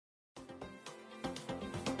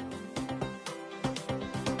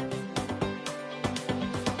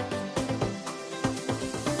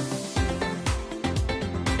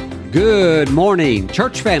Good morning,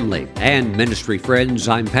 church family and ministry friends.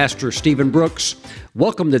 I'm Pastor Stephen Brooks.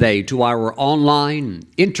 Welcome today to our online,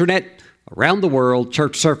 internet, around the world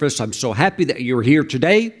church service. I'm so happy that you're here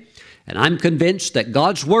today, and I'm convinced that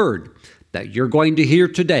God's Word that you're going to hear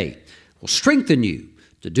today will strengthen you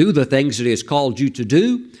to do the things that He has called you to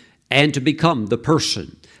do and to become the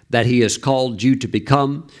person that He has called you to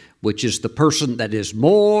become, which is the person that is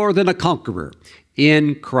more than a conqueror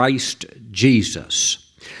in Christ Jesus.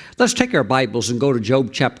 Let's take our Bibles and go to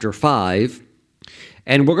Job chapter 5,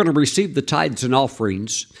 and we're going to receive the tithes and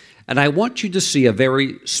offerings, and I want you to see a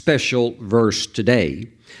very special verse today.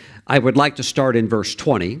 I would like to start in verse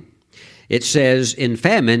 20. It says, "In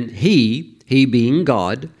famine, he being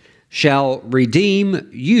God, shall redeem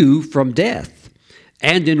you from death,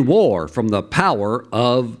 and in war from the power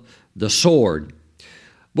of the sword."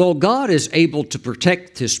 Well, God is able to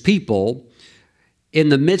protect His people in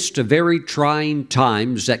the midst of very trying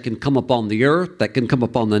times that can come upon the earth, that can come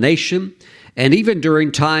upon the nation, and even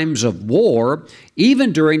during times of war,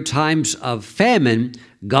 even during times of famine,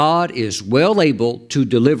 God is well able to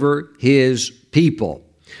deliver His people.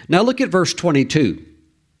 Now look at verse 22.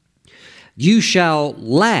 "You shall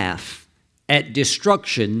laugh at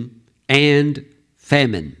destruction and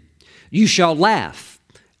famine." You shall laugh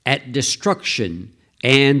at destruction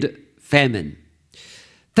and famine.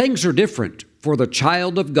 Things are different for the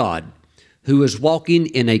child of God who is walking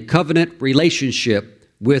in a covenant relationship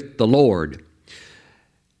with the Lord.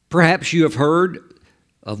 Perhaps you have heard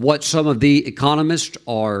of what some of the economists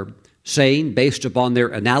are saying based upon their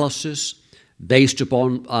analysis, based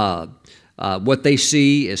upon what they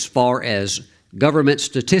see as far as government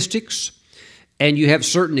statistics. And you have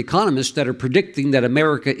certain economists that are predicting that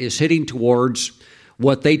America is heading towards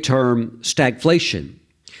what they term stagflation,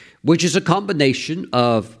 which is a combination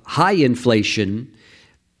of high inflation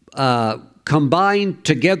combined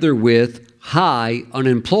together with high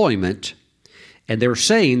unemployment. And they're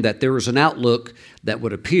saying that there is an outlook that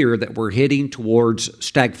would appear that we're heading towards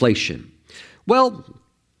stagflation. Well,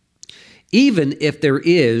 even if there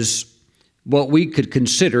is what we could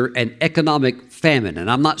consider an economic famine, and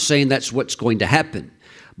I'm not saying that's what's going to happen,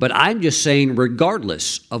 but I'm just saying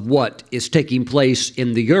regardless of what is taking place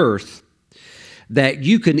in the earth, that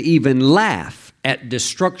you can even laugh at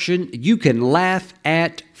destruction, you can laugh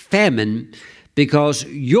at famine, because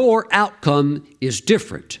your outcome is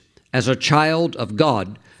different as a child of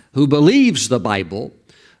God who believes the Bible,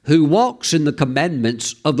 who walks in the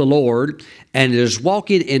commandments of the Lord, and is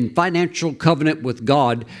walking in financial covenant with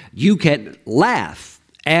God. You can laugh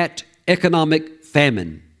at economic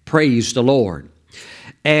famine. Praise the Lord.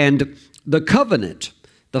 And the covenant,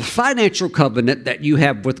 the financial covenant that you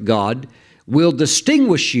have with God, will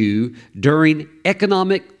distinguish you during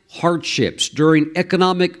economic hardships, during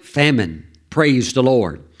economic famine. Praise the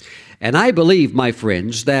Lord. And I believe, my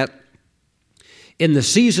friends, that in the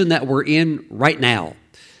season that we're in right now,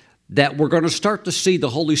 that we're going to start to see the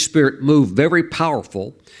Holy Spirit move in very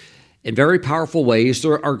powerful ways.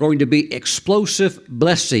 There are going to be explosive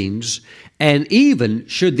blessings, and even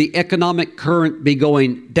should the economic current be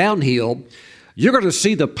going downhill, you're going to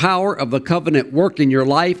see the power of the covenant work in your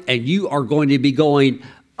life, and you are going to be going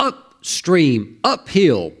upstream,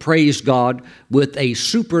 uphill, praise God, with a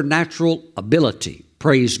supernatural ability,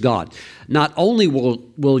 praise God. Not only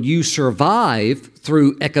will you survive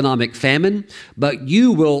through economic famine, but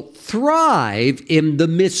you will thrive in the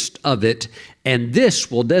midst of it, and this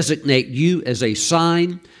will designate you as a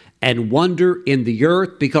sign and wonder in the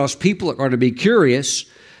earth, because people are going to be curious.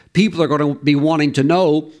 People are going to be wanting to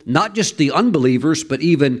know, not just the unbelievers, but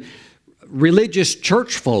even religious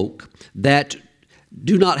church folk that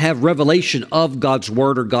do not have revelation of God's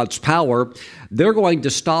word or God's power. They're going to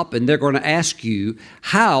stop and they're going to ask you,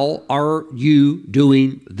 how are you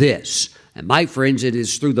doing this? And my friends, it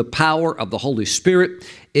is through the power of the Holy Spirit.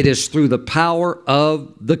 It is through the power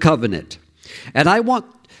of the covenant. And I want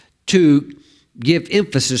to give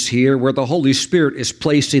emphasis here where the Holy Spirit is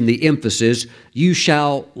placing the emphasis. You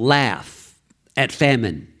shall laugh at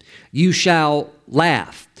famine. You shall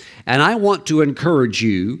laugh. And I want to encourage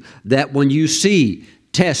you that when you see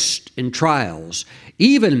tests and trials,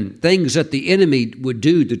 even things that the enemy would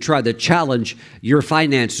do to try to challenge your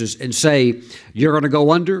finances and say, you're going to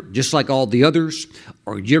go under just like all the others,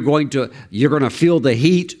 or you're going to feel the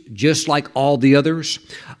heat just like all the others.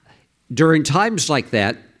 During times like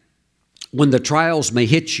that, when the trials may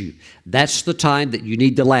hit you, that's the time that you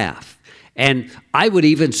need to laugh. And I would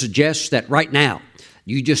even suggest that right now,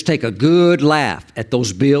 you just take a good laugh at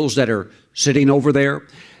those bills that are sitting over there.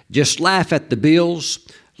 Just laugh at the bills.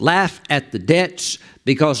 laugh at the debts,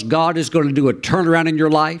 because God is going to do a turnaround in your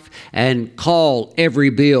life and call every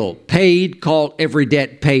bill paid, call every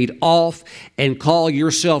debt paid off, and call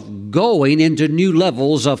yourself going into new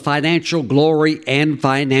levels of financial glory and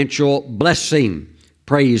financial blessing.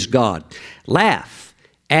 Praise God. Laugh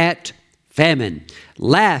at famine.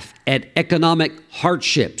 Laugh at economic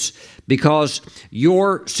hardships, because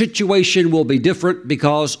your situation will be different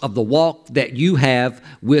because of the walk that you have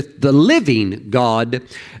with the living God.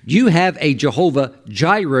 You have a Jehovah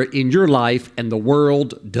Jireh in your life, and the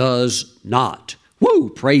world does not. Woo!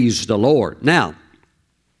 Praise the Lord. Now,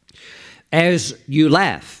 as you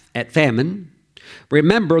laugh at famine,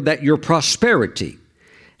 remember that your prosperity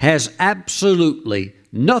has absolutely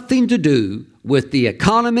nothing to do with the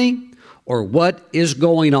economy or what is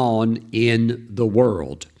going on in the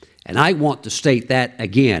world. And I want to state that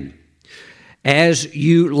again. As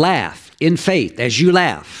you laugh in faith, as you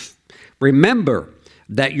laugh, remember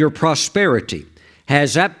that your prosperity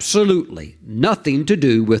has absolutely nothing to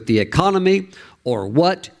do with the economy or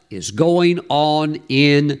what is going on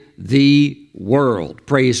in the world.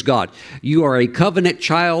 Praise God. You are a covenant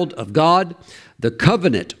child of God. The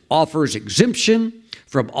covenant offers exemption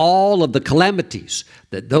from all of the calamities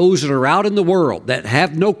that those that are out in the world that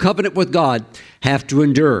have no covenant with God have to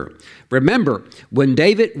endure. Remember, when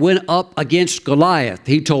David went up against Goliath,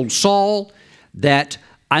 he told Saul that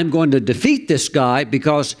I'm going to defeat this guy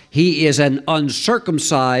because he is an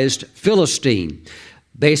uncircumcised Philistine.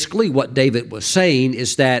 Basically, what David was saying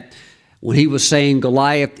is that when he was saying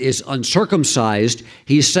Goliath is uncircumcised,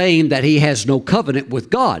 he's saying that he has no covenant with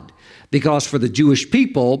God, because for the Jewish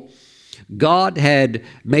people, God had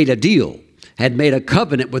made a deal, had made a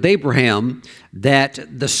covenant with Abraham that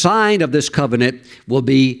the sign of this covenant will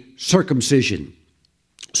be circumcision.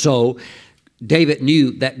 So David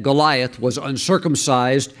knew that Goliath was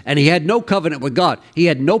uncircumcised and he had no covenant with God. He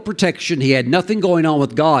had no protection. He had nothing going on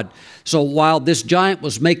with God. So while this giant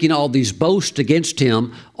was making all these boasts against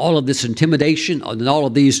him, all of this intimidation and all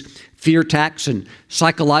of these fear attacks and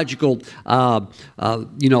psychological,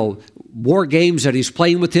 war games that he's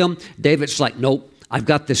playing with him, David's like, nope, I've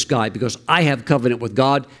got this guy because I have covenant with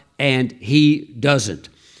God and he doesn't.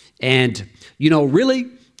 And,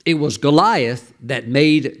 really, it was Goliath that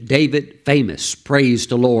made David famous. Praise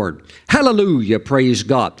the Lord. Hallelujah. Praise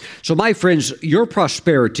God. So, my friends, your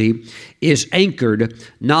prosperity is anchored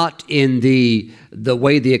not in the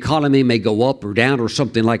way the economy may go up or down or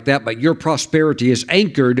something like that, but your prosperity is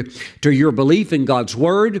anchored to your belief in God's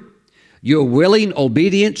Word, your willing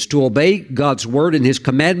obedience to obey God's Word and His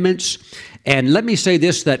commandments. And let me say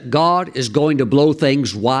this, that God is going to blow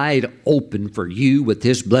things wide open for you with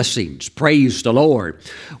His blessings. Praise the Lord.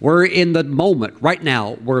 We're in the moment right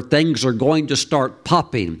now where things are going to start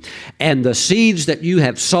popping. And the seeds that you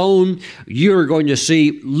have sown, you're going to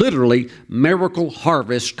see literally miracle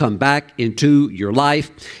harvest come back into your life.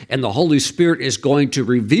 And the Holy Spirit is going to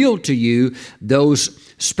reveal to you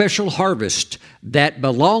those special harvests that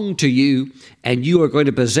belong to you, and you are going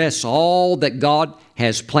to possess all that God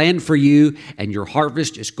has planned for you, and your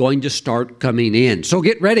harvest is going to start coming in. So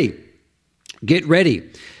get ready. Get ready.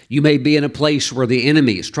 You may be in a place where the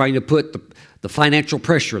enemy is trying to put the financial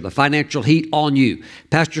pressure, the financial heat on you.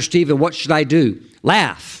 Pastor Stephen, what should I do?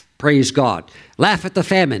 Laugh. Praise God. Laugh at the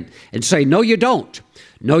famine and say, no, you don't.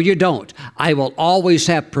 No, you don't. I will always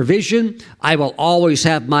have provision. I will always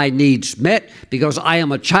have my needs met because I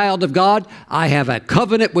am a child of God. I have a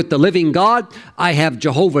covenant with the living God. I have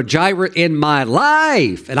Jehovah Jireh in my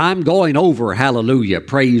life, and I'm going over. Hallelujah.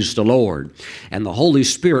 Praise the Lord. And the Holy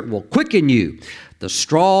Spirit will quicken you the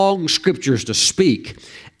strong scriptures to speak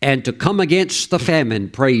and to come against the famine,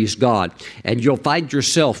 praise God. And you'll find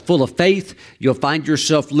yourself full of faith. You'll find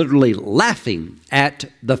yourself literally laughing at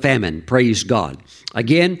the famine, praise God.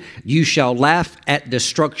 Again, you shall laugh at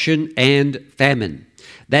destruction and famine.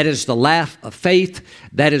 That is the laugh of faith.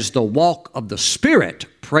 That is the walk of the Spirit,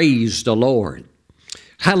 praise the Lord.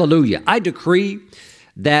 Hallelujah. I decree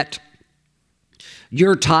that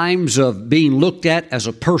your times of being looked at as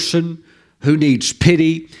a person who needs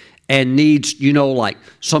pity and needs, like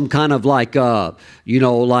some kind of how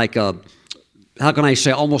can I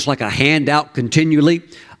say, almost like a handout continually.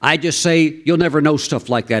 I just say you'll never know stuff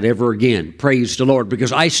like that ever again. Praise the Lord,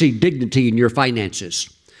 because I see dignity in your finances.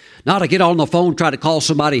 Not to get on the phone, try to call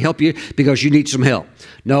somebody, help you because you need some help.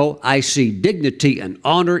 No, I see dignity and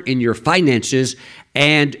honor in your finances,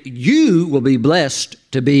 and you will be blessed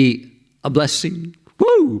to be a blessing.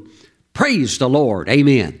 Woo! Praise the Lord.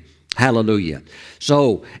 Amen. Hallelujah.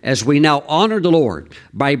 So, as we now honor the Lord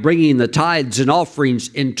by bringing the tithes and offerings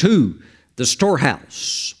into the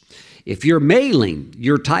storehouse, if you're mailing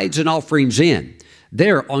your tithes and offerings in,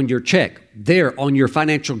 there on your check, there on your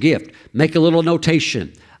financial gift, make a little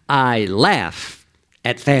notation. I laugh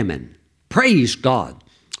at famine. Praise God.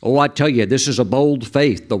 Oh, I tell you, this is a bold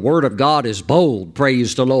faith. The Word of God is bold.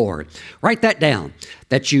 Praise the Lord. Write that down,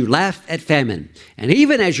 that you laugh at famine. And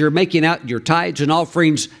even as you're making out your tithes and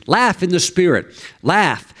offerings, laugh in the Spirit.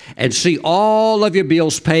 Laugh and see all of your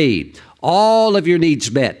bills paid, all of your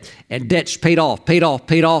needs met, and debts paid off,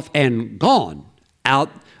 and gone out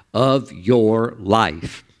of your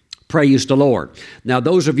life. Praise the Lord. Now,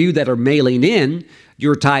 those of you that are mailing in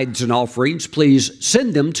your tithes and offerings, please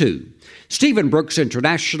send them to Stephen Brooks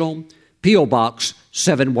International, P.O. Box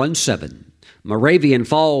 717, Moravian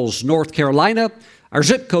Falls, North Carolina. Our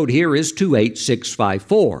zip code here is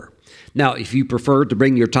 28654. Now, if you prefer to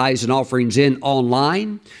bring your tithes and offerings in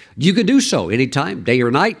online, you can do so anytime, day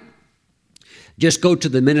or night. Just go to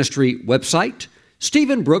the ministry website,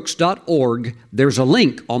 stephenbrooks.org. There's a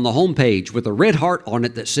link on the homepage with a red heart on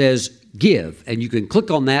it that says Give, and you can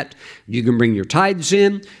click on that. You can bring your tithes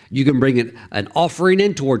in. You can bring an offering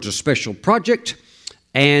in towards a special project,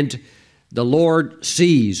 and the Lord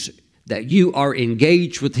sees that you are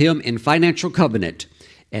engaged with Him in financial covenant,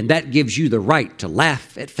 and that gives you the right to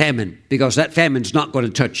laugh at famine, because that famine's not going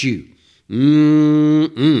to touch you.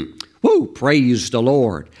 Woo! Praise the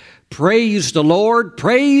Lord. Praise the Lord.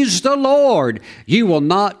 Praise the Lord. You will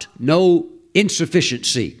not know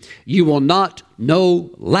insufficiency. You will not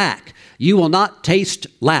know lack. You will not taste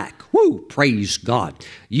lack. Woo! Praise God.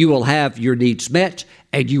 You will have your needs met,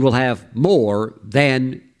 and you will have more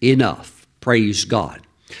than enough. Praise God.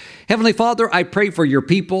 Heavenly Father, I pray for your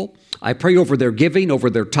people. I pray over their giving, over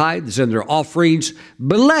their tithes and their offerings.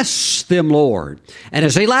 Bless them, Lord. And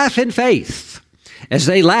as they laugh in faith, as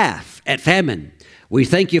they laugh at famine, we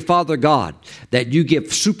thank you, Father God, that you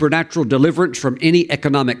give supernatural deliverance from any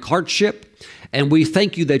economic hardship. And we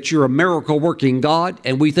thank you that you're a miracle-working God,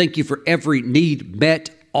 and we thank you for every need met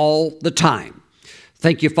all the time.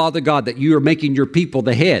 Thank you, Father God, that you are making your people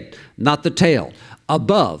the head, not the tail,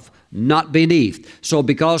 above, not beneath. So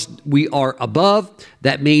because we are above,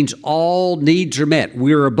 that means all needs are met.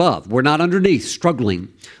 We're above. We're not underneath, struggling.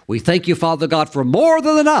 We thank you, Father God, for more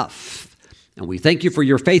than enough. And we thank you for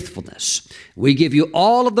your faithfulness. We give you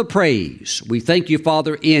all of the praise. We thank you,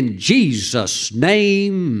 Father, in Jesus'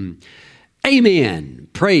 name. Amen.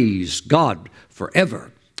 Praise God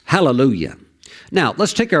forever. Hallelujah. Now,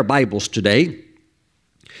 let's take our Bibles today.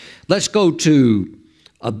 Let's go to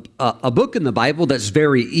a book in the Bible that's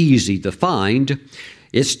very easy to find.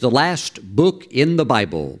 It's the last book in the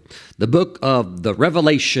Bible, the book of the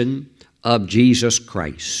Revelation of Jesus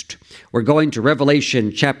Christ. We're going to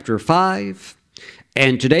Revelation chapter 5,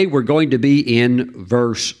 and today we're going to be in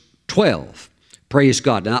verse 12. Praise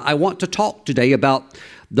God. Now, I want to talk today about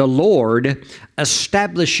the Lord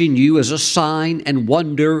establishing you as a sign and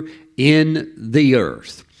wonder in the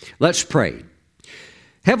earth. Let's pray.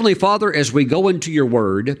 Heavenly Father, as we go into your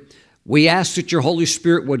word, we ask that your Holy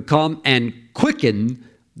Spirit would come and quicken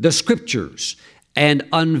the scriptures and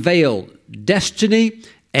unveil destiny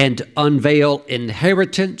and unveil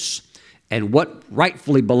inheritance and what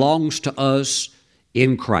rightfully belongs to us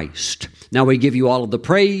in Christ. Now we give you all of the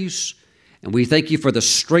praise, and we thank you for the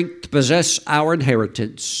strength to possess our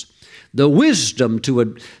inheritance, the wisdom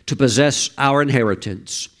to possess our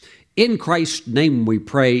inheritance. In Christ's name we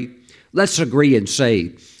pray. Let's agree and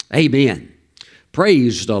say, Amen.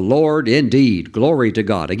 Praise the Lord indeed. Glory to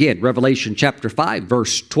God. Again, Revelation chapter 5,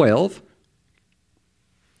 verse 12.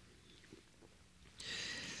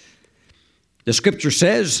 The scripture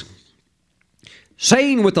says,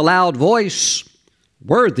 saying with a loud voice,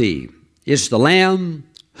 worthy is the Lamb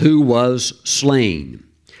who was slain.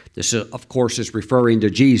 This, of course, is referring to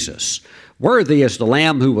Jesus. Worthy is the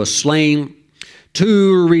Lamb who was slain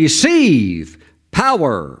to receive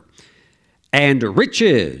power and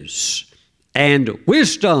riches and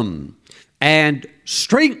wisdom and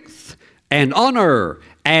strength and honor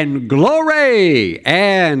and glory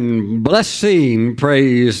and blessing.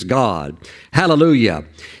 Praise God. Hallelujah.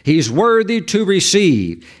 He's worthy to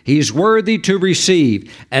receive. He's worthy to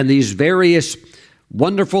receive. And these various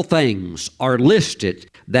wonderful things are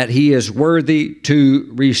listed that he is worthy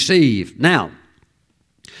to receive. Now,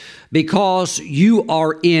 because you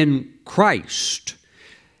are in Christ,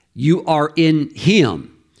 you are in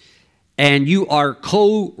him, and you are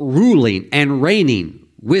co-ruling and reigning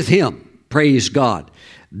with him. Praise God.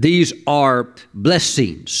 These are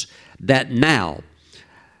blessings that now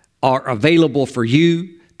are available for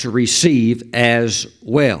you to receive as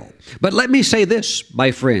well. But let me say this,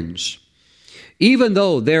 my friends. Even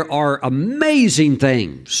though there are amazing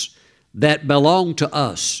things that belong to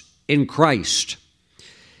us in Christ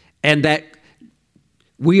and that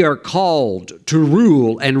we are called to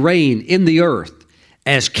rule and reign in the earth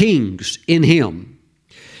as kings in Him.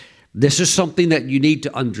 This is something that you need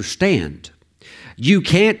to understand. You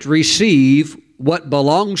can't receive what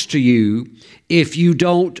belongs to you if you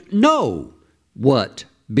don't know what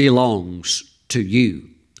belongs to you.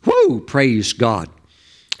 Woo! Praise God.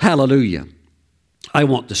 Hallelujah. I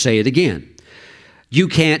want to say it again. You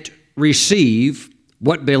can't receive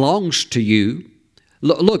what belongs to you.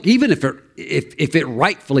 Look, even if it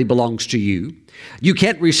rightfully belongs to you, you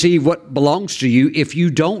can't receive what belongs to you if you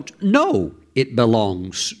don't know it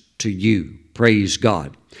belongs to you. Praise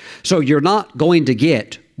God. So you're not going to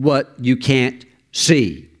get what you can't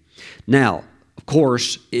see. Now, of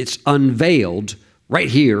course, it's unveiled right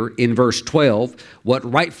here in verse 12, what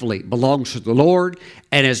rightfully belongs to the Lord,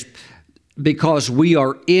 and as because we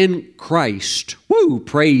are in Christ, woo,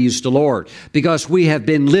 praise the Lord, because we have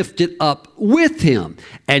been lifted up with Him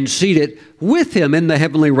and seated with Him in the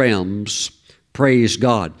heavenly realms, praise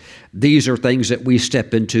God. These are things that we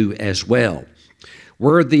step into as well.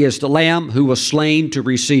 Worthy is the Lamb who was slain to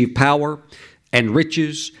receive power and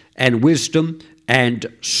riches and wisdom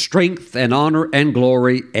and strength and honor and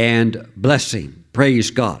glory and blessing. Praise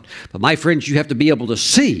God. But my friends, you have to be able to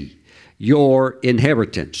see your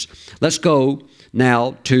inheritance. Let's go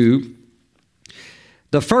now to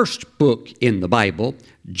the first book in the Bible,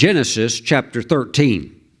 Genesis chapter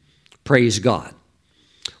 13. Praise God.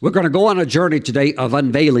 We're going to go on a journey today of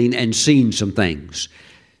unveiling and seeing some things.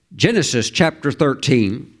 Genesis chapter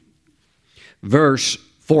 13, verse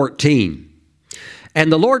 14.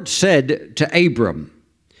 And the Lord said to Abram,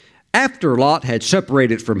 after Lot had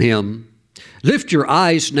separated from him, lift your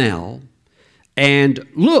eyes now and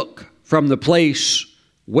look from the place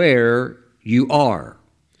where you are,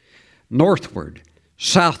 northward,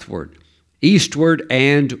 southward, eastward,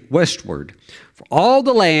 and westward, for all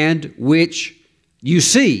the land which you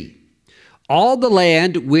see, all the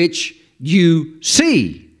land which you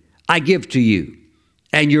see, I give to you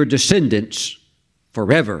and your descendants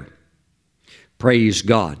forever. Praise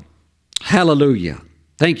God. Hallelujah.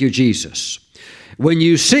 Thank you, Jesus. When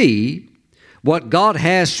you see what God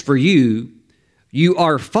has for you, you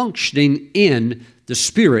are functioning in the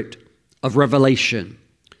spirit of revelation.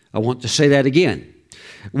 I want to say that again.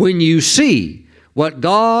 When you see what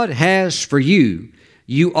God has for you,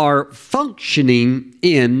 you are functioning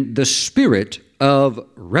in the spirit of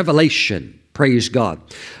revelation. Praise God.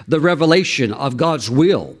 The revelation of God's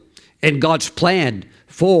will and God's plan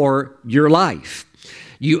for your life.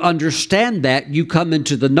 You understand that. You come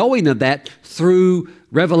into the knowing of that through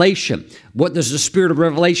revelation. What does the spirit of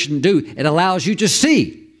revelation do? It allows you to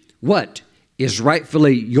see what is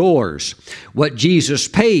rightfully yours, what Jesus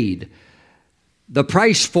paid the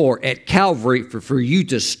price for at Calvary for you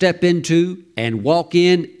to step into and walk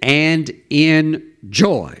in and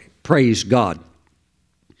enjoy. Praise God.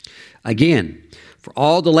 Again, for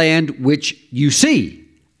all the land which you see,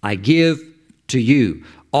 I give to you.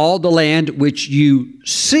 All the land which you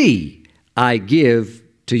see, I give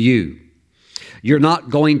to you. You're not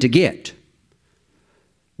going to get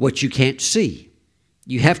what you can't see.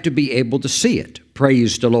 You have to be able to see it.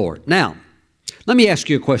 Praise the Lord. Now, let me ask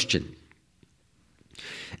you a question.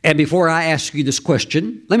 And before I ask you this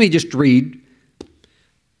question, let me just read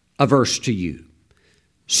a verse to you.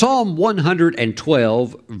 Psalm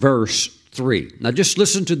 112, verse 3. Now just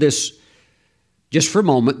listen to this just for a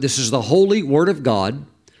moment. This is the holy word of God.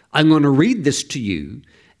 I'm going to read this to you,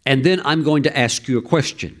 and then I'm going to ask you a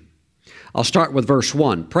question. I'll start with verse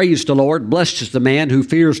 1. Praise the Lord. Blessed is the man who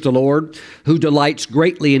fears the Lord, who delights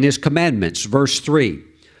greatly in His commandments. Verse 3.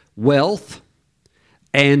 Wealth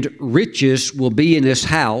and riches will be in his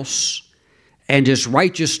house, and his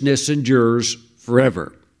righteousness endures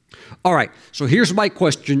forever. All right, so here's my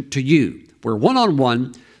question to you. We're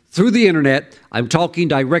one-on-one through the internet. I'm talking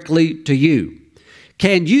directly to you.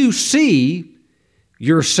 Can you see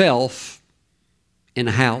yourself in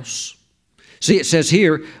a house? See, it says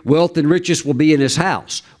here, wealth and riches will be in his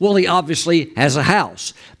house. Well, he obviously has a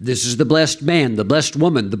house. This is the blessed man, the blessed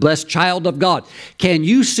woman, the blessed child of God. Can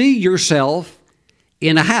you see yourself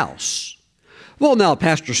in a house? Well, now,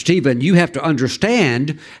 Pastor Stephen, you have to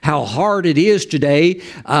understand how hard it is today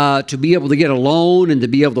to be able to get a loan and to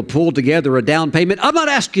be able to pull together a down payment. I'm not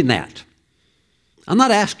asking that. I'm not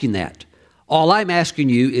asking that. All I'm asking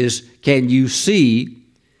you is, can you see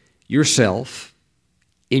yourself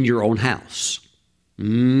in your own house?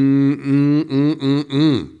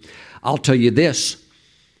 I'll tell you this.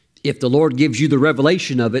 If the Lord gives you the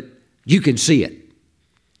revelation of it, you can see it.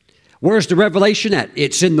 Where's the revelation at?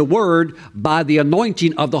 It's in the Word by the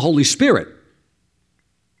anointing of the Holy Spirit.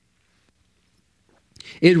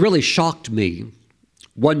 It really shocked me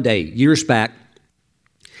one day, years back,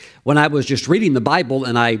 when I was just reading the Bible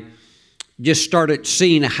and I just started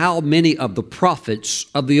seeing how many of the prophets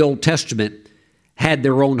of the Old Testament had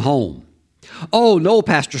their own home. Oh, no,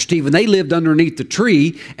 Pastor Stephen, they lived underneath the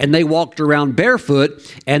tree and they walked around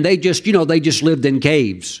barefoot and they just lived in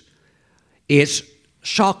caves. It's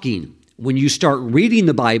shocking when you start reading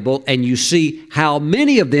the Bible and you see how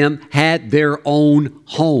many of them had their own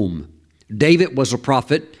home. David was a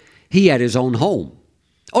prophet. He had his own home.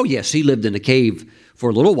 Oh, yes, he lived in a cave for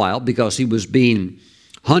a little while because he was being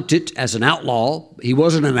hunted as an outlaw. He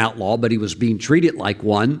wasn't an outlaw, but he was being treated like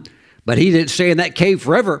one. But he didn't stay in that cave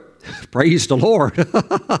forever. Praise the Lord.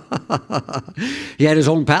 He had his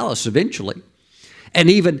own palace eventually. And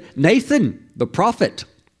even Nathan, the prophet,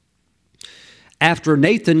 after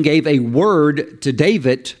Nathan gave a word to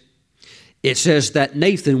David, it says that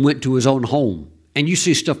Nathan went to his own home. And you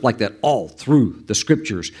see stuff like that all through the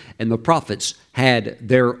scriptures. And the prophets had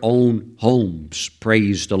their own homes.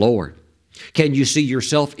 Praise the Lord. Can you see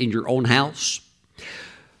yourself in your own house?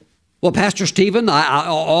 Well, Pastor Stephen,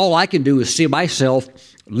 all I can do is see myself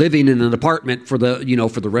living in an apartment for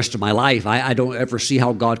the rest of my life. I don't ever see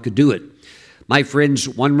how God could do it. My friends,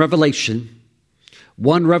 one revelation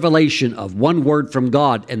of one word from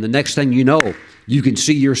God, and the next thing you know, you can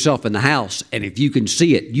see yourself in the house. And if you can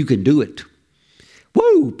see it, you can do it.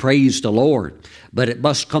 Woo! Praise the Lord. But it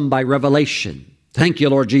must come by revelation. Thank you,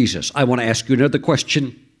 Lord Jesus. I want to ask you another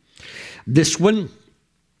question. This one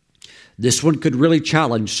could really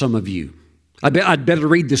challenge some of you. I'd better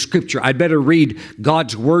read the scripture. I'd better read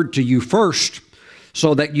God's word to you first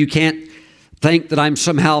so that you can't think that I'm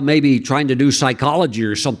somehow maybe trying to do psychology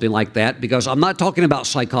or something like that, because I'm not talking about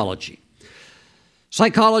psychology.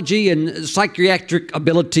 Psychology and psychiatric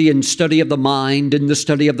ability and study of the mind and the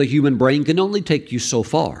study of the human brain can only take you so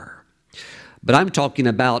far. But I'm talking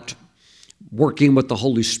about working with the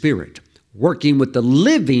Holy Spirit, working with the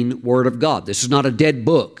living Word of God. This is not a dead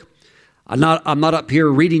book. I'm not up here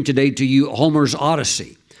reading today to you Homer's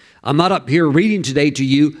Odyssey. I'm not up here reading today to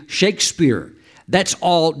you Shakespeare. That's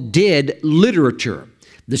all dead literature.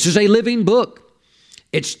 This is a living book.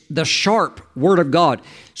 It's the sharp Word of God.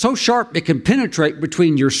 So sharp it can penetrate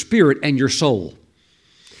between your spirit and your soul.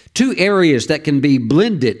 Two areas that can be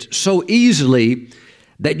blended so easily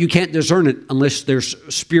that you can't discern it unless there's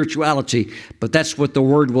spirituality. But that's what the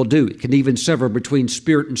Word will do. It can even sever between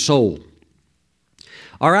spirit and soul.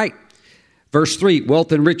 All right. Verse 3,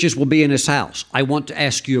 wealth and riches will be in his house. I want to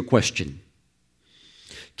ask you a question.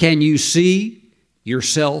 Can you see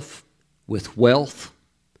yourself with wealth?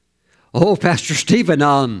 Oh, Pastor Stephen,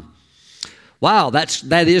 wow, that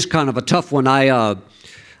is kind of a tough one. I've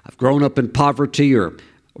grown up in poverty, or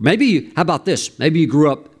maybe, how about this? Maybe you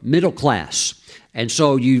grew up middle class, and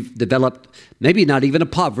so you've developed maybe not even a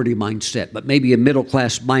poverty mindset, but maybe a middle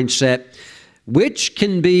class mindset, which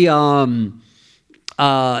can be an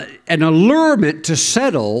allurement to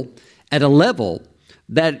settle at a level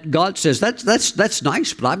that God says, that's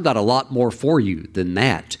nice, but I've got a lot more for you than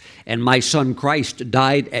that. And my son Christ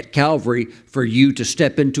died at Calvary for you to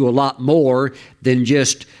step into a lot more than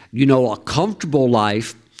just, a comfortable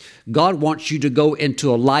life. God wants you to go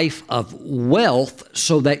into a life of wealth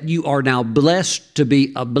so that you are now blessed to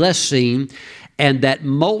be a blessing, and that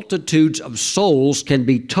multitudes of souls can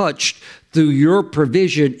be touched through your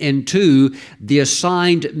provision into the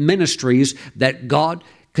assigned ministries that God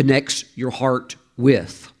connects your heart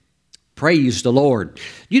with. Praise the Lord.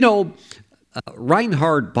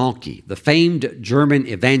 Reinhard Bonnke, the famed German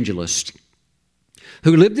evangelist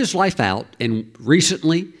who lived his life out and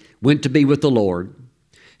recently went to be with the Lord,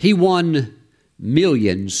 he won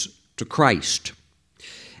millions to Christ.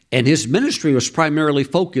 And his ministry was primarily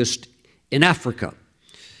focused in Africa.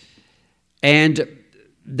 And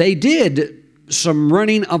they did some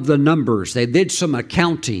running of the numbers. They did some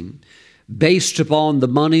accounting based upon the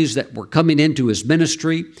monies that were coming into his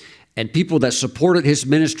ministry and people that supported his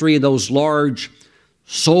ministry in those large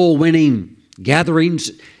soul-winning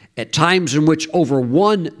gatherings, at times in which over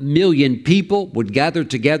 1 million people would gather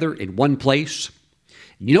together in one place.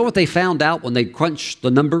 You know what they found out when they crunched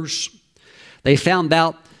the numbers? They found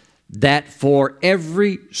out that for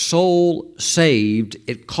every soul saved,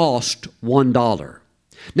 it cost $1.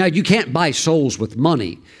 Now, you can't buy souls with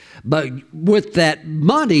money, but with that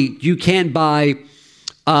money, you can buy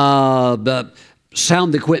the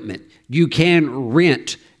sound equipment. You can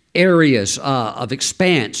rent areas of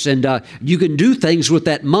expanse, and you can do things with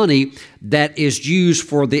that money that is used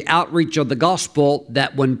for the outreach of the gospel,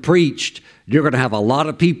 that when preached, you're going to have a lot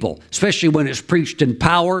of people, especially when it's preached in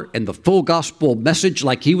power and the full gospel message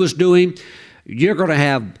like he was doing. You're going to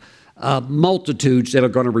have multitudes that are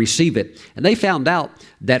going to receive it. And they found out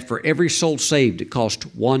that for every soul saved, it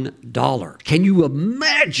cost $1. Can you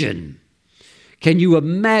imagine? Can you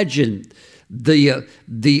imagine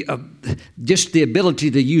just the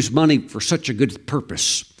ability to use money for such a good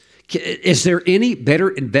purpose? Is there any better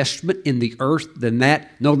investment in the earth than that?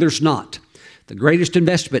 No, there's not. The greatest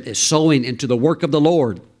investment is sowing into the work of the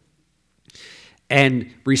Lord and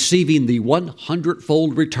receiving the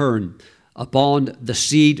 100-fold return upon the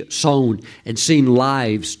seed sown and seeing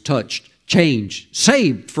lives touched, changed,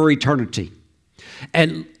 saved for eternity.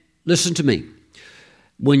 And listen to me.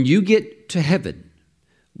 When you get to heaven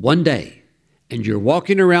one day and you're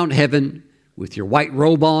walking around heaven with your white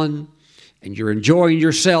robe on and you're enjoying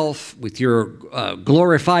yourself with your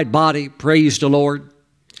glorified body, praise the Lord,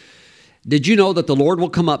 did you know that the Lord will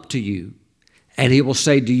come up to you and He will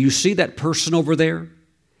say, do you see that person over there?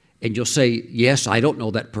 And you'll say, yes, I don't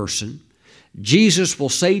know that person. Jesus will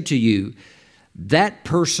say to you, that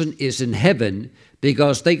person is in heaven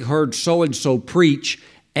because they heard so-and-so preach,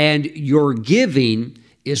 and your giving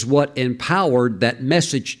is what empowered that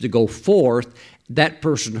message to go forth. That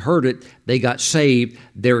person heard it. They got saved.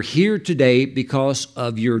 They're here today because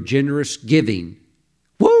of your generous giving.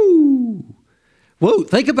 Woo! Woo!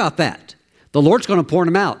 Think about that. The Lord's going to point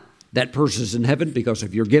them out. That person's in heaven because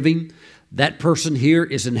of your giving. That person here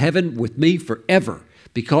is in heaven with me forever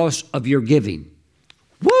because of your giving.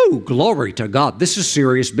 Woo! Glory to God. This is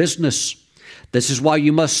serious business. This is why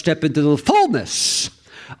you must step into the fullness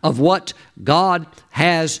of what God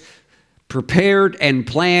has prepared and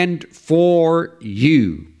planned for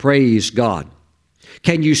you. Praise God.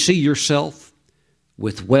 Can you see yourself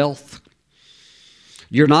with wealth?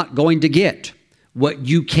 You're not going to get what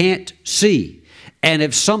you can't see. And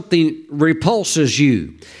if something repulses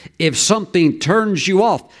you, if something turns you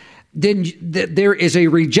off, then there is a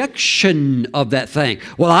rejection of that thing.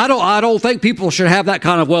 Well, I don't think people should have that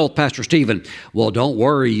kind of wealth, Pastor Stephen. Well, don't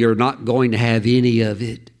worry, you're not going to have any of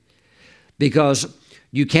it, because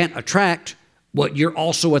you can't attract what you're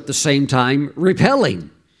also at the same time repelling.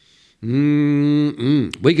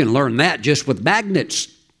 We can learn that just with magnets.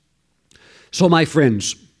 So, my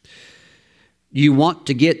friends, you want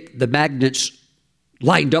to get the magnets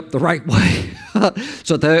lined up the right way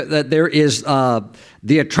so that there is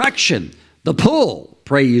the attraction, the pull,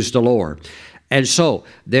 praise the Lord. And so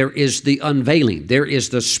there is the unveiling. There is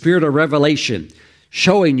the spirit of revelation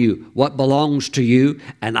showing you what belongs to you.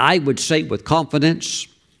 And I would say with confidence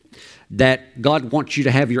that God wants you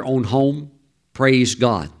to have your own home. Praise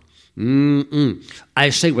God. I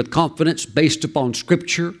say with confidence based upon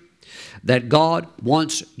Scripture that God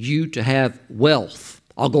wants you to have wealth.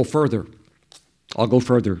 I'll go further.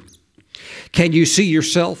 Can you see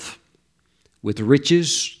yourself with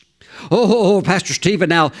riches? Oh, Pastor Stephen,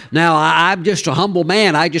 now I'm just a humble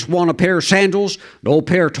man. I just want a pair of sandals, an old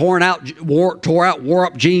pair of wore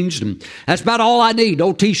up jeans, and that's about all I need.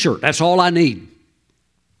 No T-shirt. That's all I need.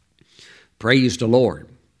 Praise the Lord.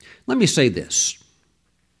 Let me say this.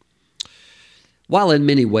 While in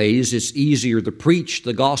many ways it's easier to preach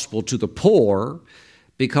the gospel to the poor,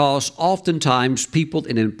 because oftentimes people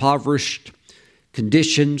in impoverished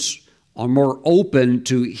conditions are more open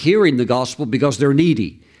to hearing the gospel because they're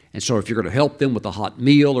needy. And so if you're going to help them with a hot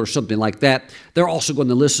meal or something like that, they're also going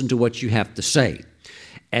to listen to what you have to say.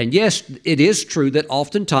 And yes, it is true that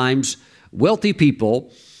oftentimes wealthy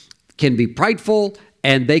people can be prideful,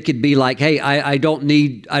 and they could be like, hey, I don't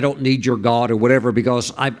need your God or whatever,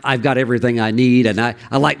 because I've got everything I need, and I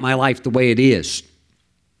like my life the way it is.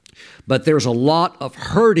 But there's a lot of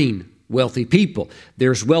hurting wealthy people.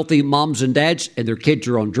 There's wealthy moms and dads, and their kids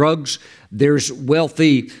are on drugs. There's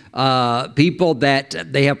wealthy people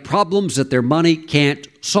that they have problems that their money can't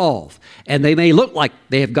solve. And they may look like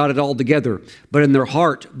they have got it all together, but in their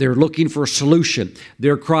heart, they're looking for a solution.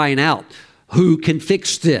 They're crying out, who can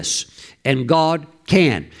fix this? And God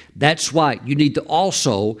can. That's why you need to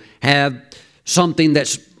also have something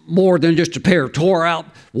that's more than just a pair of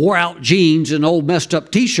wore out jeans and old messed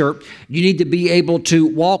up T-shirt. You need to be able to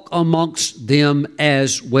walk amongst them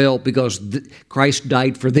as well, because Christ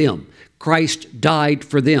died for them. Christ died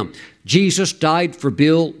for them. Jesus died for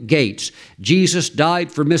Bill Gates. Jesus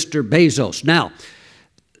died for Mr. Bezos. Now,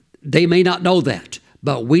 they may not know that,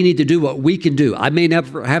 but we need to do what we can do. I may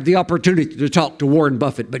never have the opportunity to talk to Warren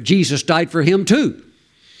Buffett, but Jesus died for him too.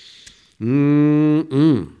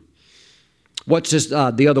 What's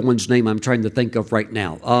the other one's name I'm trying to think of right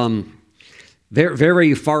now? Very,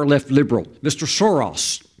 very far left liberal, Mr.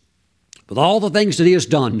 Soros, with all the things that he has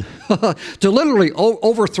done to literally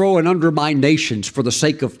overthrow and undermine nations for the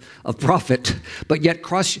sake of profit. But yet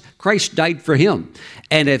Christ died for him.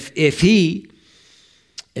 And if he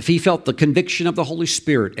if he felt the conviction of the Holy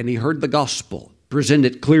Spirit and he heard the gospel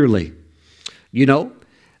presented clearly, you know,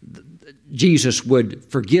 Jesus would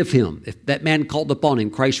forgive him. If that man called upon him,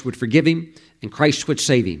 Christ would forgive him and Christ would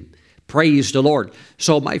save him. Praise the Lord.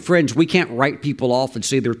 So, my friends, we can't write people off and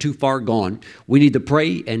say they're too far gone. We need to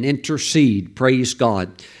pray and intercede, praise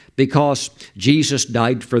God, because Jesus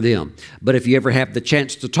died for them. But if you ever have the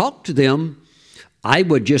chance to talk to them, I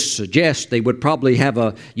would just suggest you would probably have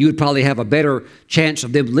a better chance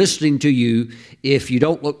of them listening to you if you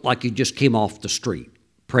don't look like you just came off the street.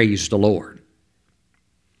 Praise the Lord.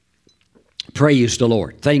 Praise the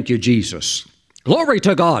Lord. Thank you, Jesus. Glory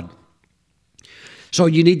to God. So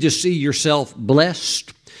you need to see yourself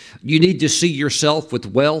blessed. You need to see yourself with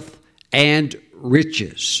wealth and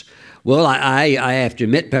riches. Well, I have to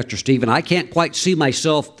admit, Pastor Stephen, I can't quite see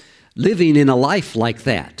myself living in a life like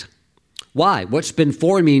that. Why? What's been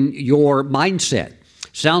forming your mindset?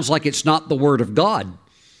 Sounds like it's not the Word of God.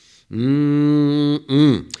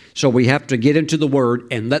 So we have to get into the Word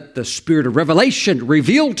and let the Spirit of revelation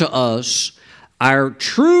reveal to us our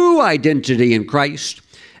true identity in Christ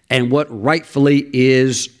and what rightfully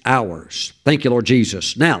is ours. Thank you, Lord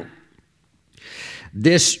Jesus. Now,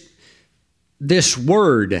 this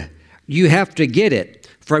Word, you have to get it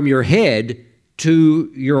from your head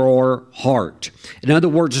to your heart. In other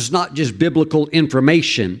words, it's not just biblical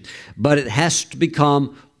information, but it has to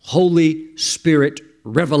become Holy Spirit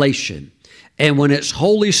revelation. And when it's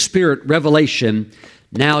Holy Spirit revelation,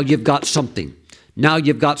 now you've got something. Now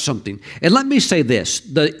you've got something. And let me say this,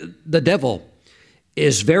 the devil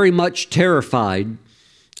is very much terrified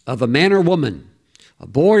of a man or woman, a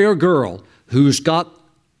boy or girl, who's got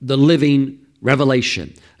the living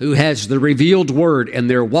revelation, who has the revealed Word, and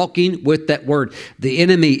they're walking with that Word. The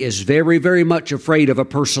enemy is very, very much afraid of a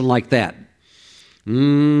person like that.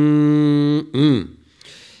 And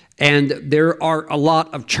there are a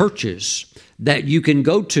lot of churches that you can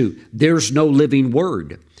go to. There's no living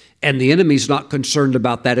Word. And the enemy's not concerned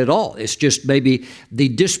about that at all. It's just maybe the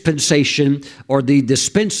dispensation or the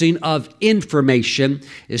dispensing of information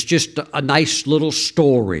is just a nice little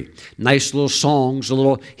story, nice little songs, a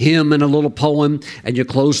little hymn and a little poem, and you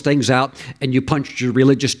close things out and you punch your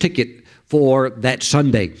religious ticket for that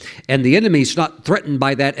Sunday. And the enemy's not threatened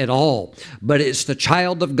by that at all, but it's the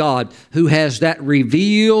child of God who has that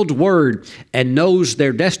revealed Word and knows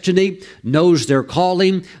their destiny, knows their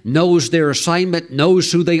calling, knows their assignment,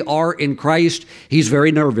 knows who they are in Christ. He's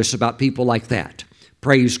very nervous about people like that.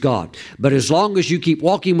 Praise God. But as long as you keep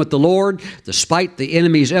walking with the Lord, despite the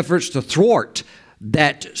enemy's efforts to thwart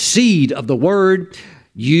that seed of the Word,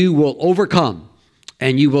 you will overcome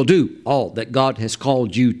and you will do all that God has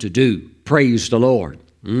called you to do. Praise the Lord.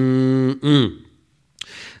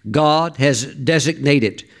 God has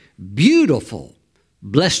designated beautiful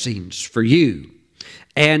blessings for you.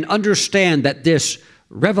 And understand that this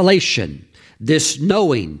revelation, this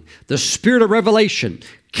knowing, the Spirit of revelation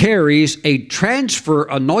carries a transfer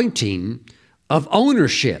anointing of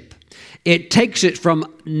ownership. It takes it from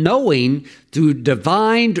knowing to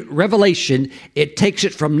divine revelation. It takes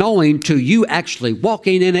it from knowing to you actually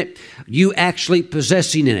walking in it, you actually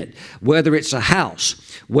possessing in it. Whether it's a house,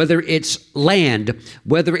 whether it's land,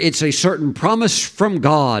 whether it's a certain promise from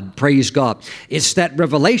God, praise God. It's that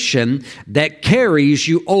revelation that carries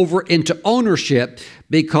you over into ownership,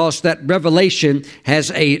 because that revelation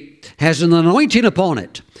has an anointing upon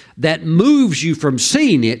it that moves you from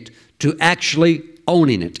seeing it to actually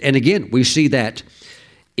owning it. And again, we see that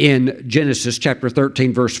in Genesis chapter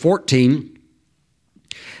 13, verse 15.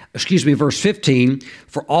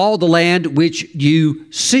 For all the land which you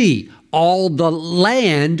see, all the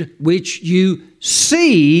land which you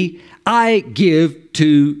see, I give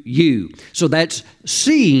to you. So that's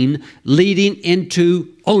seeing leading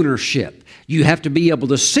into ownership. You have to be able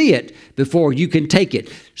to see it before you can take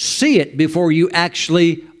it. See it before you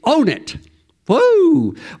actually own it.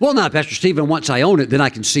 Whoa! Well, now, Pastor Stephen, once I own it, then I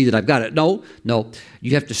can see that I've got it. No.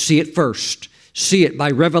 You have to see it first. See it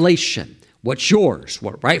by revelation. What's yours,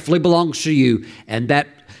 what rightfully belongs to you. And that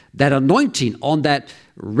anointing on that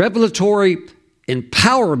revelatory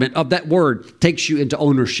empowerment of that Word takes you into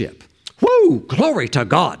ownership. Woo! Glory to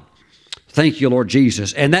God. Thank you, Lord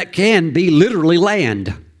Jesus. And that can be literally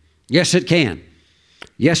land. Yes, it can.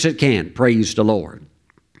 Yes, it can. Praise the Lord.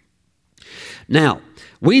 Now,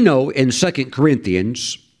 we know in 2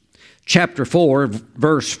 Corinthians chapter 4,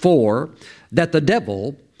 verse 4, that the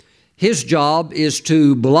devil, his job is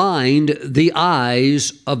to blind the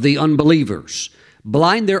eyes of the unbelievers,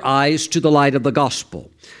 blind their eyes to the light of the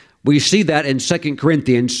gospel. We see that in 2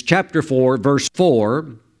 Corinthians chapter 4, verse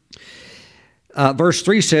 4. Verse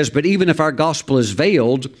 3 says, but even if our gospel is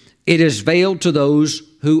veiled, It is veiled to those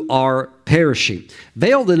who are perishing.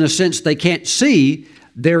 Veiled in a sense they can't see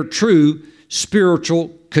their true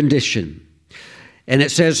spiritual condition. And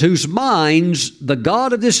it says, whose minds the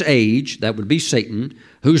God of this age, that would be Satan,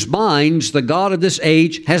 whose minds the God of this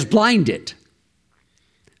age has blinded.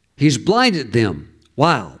 He's blinded them.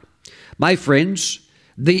 Wow. My friends,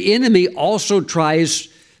 the enemy also tries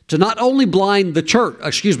to not only blind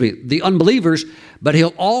the unbelievers, but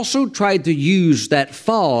he'll also try to use that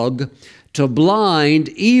fog to blind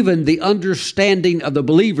even the understanding of the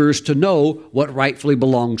believers to know what rightfully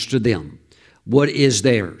belongs to them, what is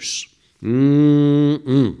theirs.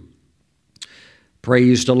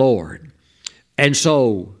 Praise the Lord. And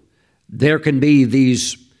so there can be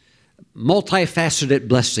these multifaceted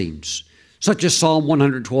blessings, such as Psalm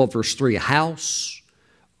 112, verse 3, a house,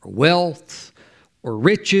 or wealth, or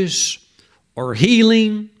riches, or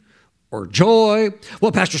healing, or joy.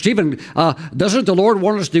 Well, Pastor Stephen, doesn't the Lord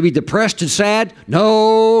want us to be depressed and sad?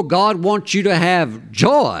 No, God wants you to have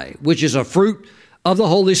joy, which is a fruit of the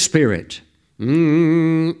Holy Spirit. But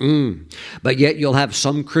yet you'll have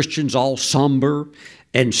some Christians all somber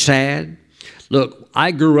and sad. Look,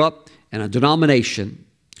 I grew up in a denomination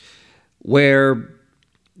where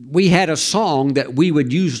we had a song that we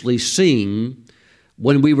would usually sing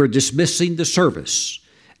when we were dismissing the service.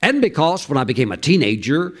 And because when I became a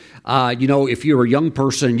teenager, if you were a young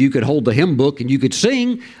person, you could hold the hymn book and you could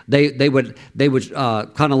sing. They would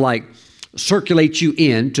kind of like circulate you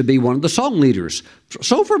in to be one of the song leaders.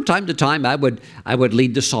 So from time to time, I would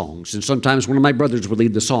lead the songs, and sometimes one of my brothers would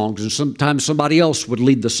lead the songs, and sometimes somebody else would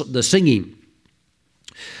lead the singing.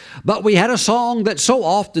 But we had a song that so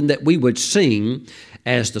often that we would sing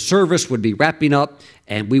as the service would be wrapping up,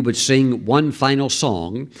 and we would sing one final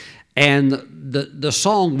song. And the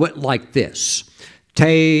song went like this: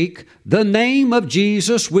 take the name of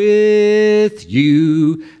Jesus with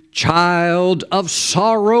you, child of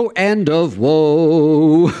sorrow and of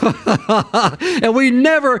woe. And we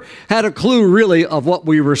never had a clue really of what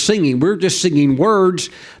we were singing. We were just singing words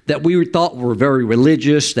that we thought were very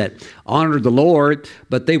religious, that honored the Lord,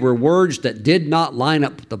 but they were words that did not line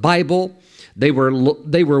up with the Bible. They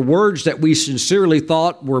were words that we sincerely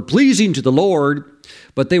thought were pleasing to the Lord,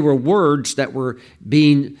 but they were words that were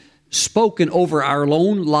being spoken over our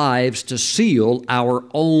own lives to seal our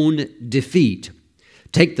own defeat.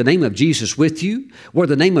 Take the name of Jesus with you, where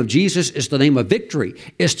the name of Jesus is the name of victory.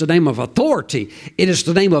 It's the name of authority. It is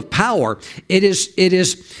the name of power. It is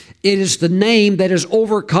the name that has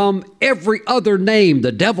overcome every other name,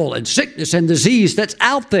 the devil and sickness and disease that's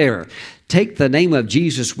out there. Take the name of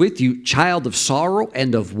Jesus with you, child of sorrow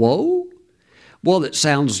and of woe. Well, it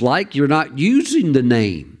sounds like you're not using the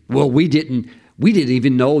name. Well, we didn't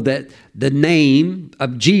even know that the name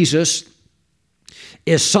of Jesus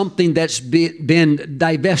is something that's been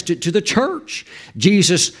divested to the church.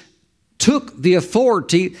 Jesus took the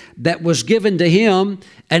authority that was given to him,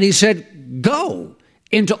 and he said, go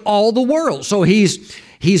into all the world. So he's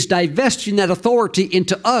divesting that authority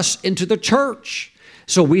into us, into the church.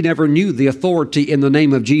 So we never knew the authority in the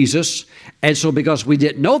name of Jesus. And so because we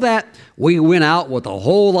didn't know that, we went out with a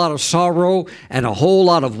whole lot of sorrow and a whole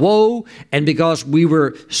lot of woe. And because we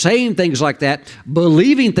were saying things like that,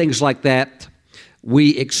 believing things like that,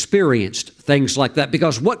 we experienced things like that.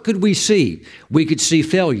 Because what could we see? We could see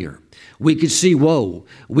failure. We could see woe.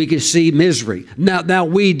 We could see misery. Now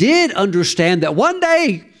we did understand that one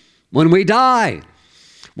day when we die,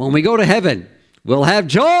 when we go to heaven, we'll have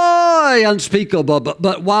joy unspeakable.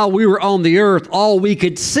 But while we were on the earth, all we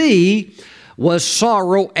could see was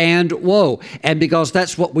sorrow and woe. And because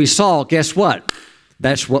that's what we saw, guess what?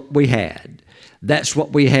 That's what we had. That's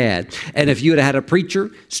what we had. And if you had a preacher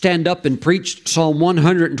stand up and preach Psalm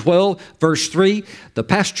 112, verse 3, the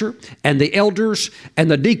pastor and the elders and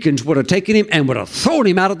the deacons would have taken him and would have thrown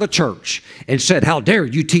him out of the church and said, how dare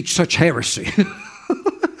you teach such heresy?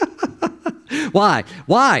 Why?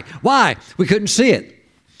 We couldn't see it.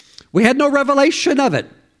 We had no revelation of it.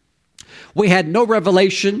 We had no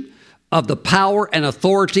revelation of the power and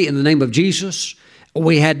authority in the name of Jesus.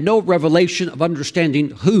 We had no revelation of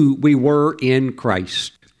understanding who we were in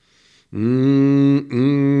Christ. So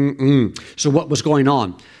what was going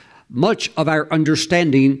on? Much of our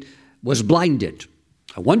understanding was blinded.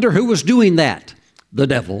 I wonder who was doing that? The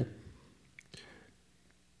devil.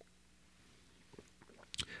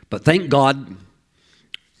 But thank God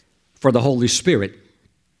for the Holy Spirit,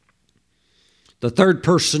 the third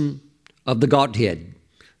person of the Godhead,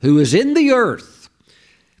 who is in the earth,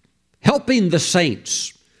 helping the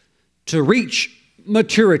saints to reach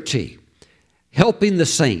maturity, helping the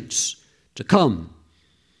saints to come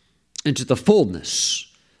into the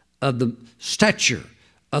fullness of the stature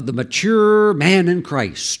of the mature man in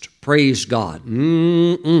Christ. Praise God.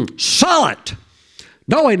 Solid,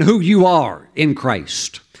 knowing who you are in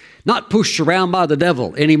Christ. Not pushed around by the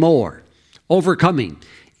devil anymore. Overcoming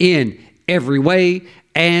in every way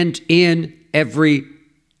and in every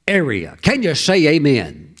area. Can you say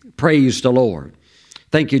amen? Praise the Lord.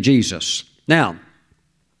 Thank you, Jesus. Now,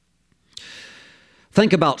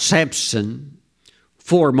 think about Samson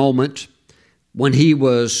for a moment when he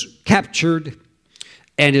was captured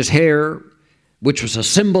and his hair, which was a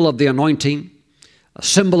symbol of the anointing, a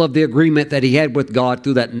symbol of the agreement that he had with God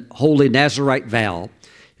through that holy Nazirite vow.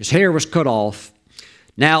 His hair was cut off.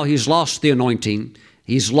 Now he's lost the anointing.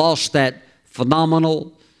 He's lost that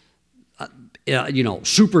phenomenal,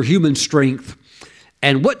 superhuman strength.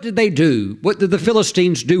 And what did they do? What did the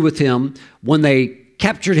Philistines do with him when they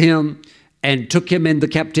captured him and took him into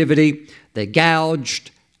captivity? They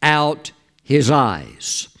gouged out his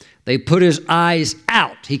eyes. They put his eyes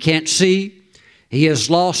out. He can't see. He has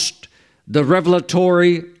lost the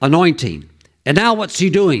revelatory anointing. And now what's he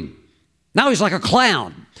doing? Now he's like a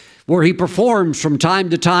clown, where he performs from time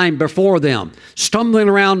to time before them, stumbling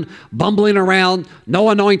around, bumbling around, no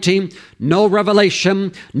anointing, no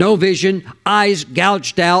revelation, no vision, eyes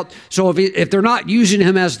gouged out. So if they're not using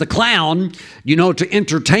him as the clown, to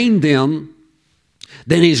entertain them,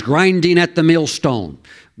 then he's grinding at the millstone,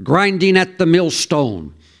 grinding at the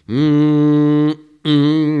millstone.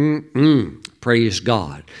 Praise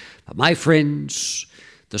God. My friends,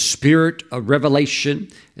 the spirit of revelation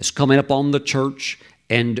is coming upon the church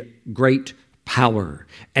and great power.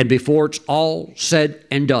 And before it's all said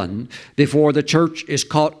and done, before the church is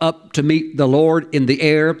caught up to meet the Lord in the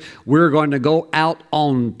air, we're going to go out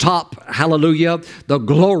on top. Hallelujah. The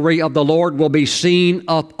glory of the Lord will be seen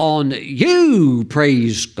up on you.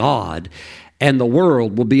 Praise God. And the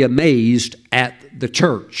world will be amazed at the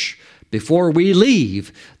church. Before we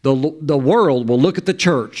leave, the world will look at the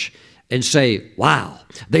church and say, wow,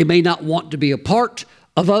 they may not want to be a part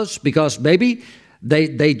of us because maybe they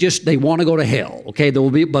want to go to hell. Okay,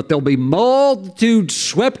 there'll be multitudes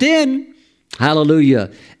swept in.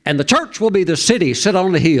 Hallelujah. And the church will be the city set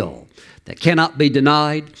on the hill that cannot be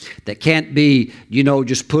denied, that can't be,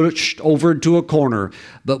 just pushed over into a corner,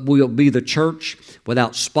 but will be the church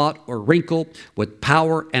without spot or wrinkle, with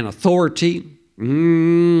power and authority. Woo!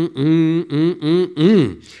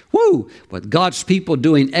 With God's people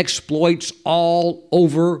doing exploits all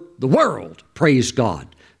over the world. Praise God.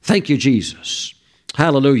 Thank you, Jesus.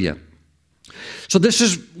 Hallelujah. So this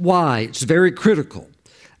is why it's very critical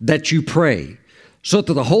that you pray so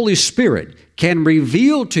that the Holy Spirit can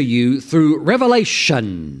reveal to you through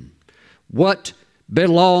revelation what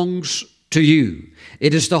belongs to you.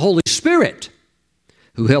 It is the Holy Spirit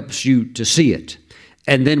who helps you to see it.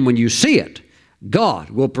 And then when you see it, God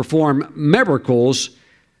will perform miracles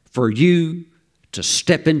for you to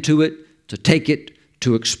step into it, to take it,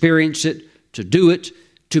 to experience it, to do it,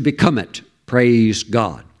 to become it. Praise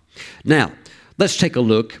God. Now, let's take a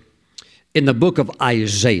look in the book of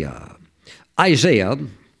Isaiah. Isaiah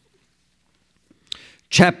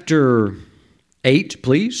chapter 8,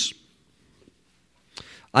 please.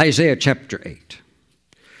 Isaiah chapter 8.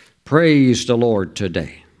 Praise the Lord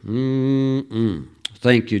today.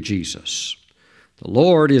 Thank you, Jesus. The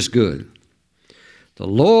Lord is good. The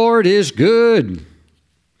Lord is good.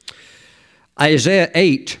 Isaiah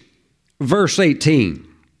 8, verse 18.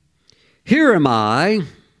 Here am I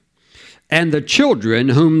and the children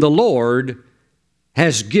whom the Lord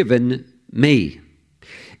has given me.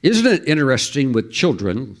 Isn't it interesting with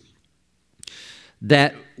children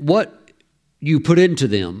that what you put into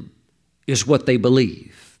them is what they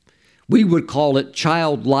believe? We would call it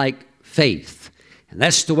childlike faith. And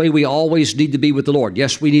that's the way we always need to be with the Lord.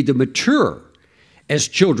 Yes, we need to mature as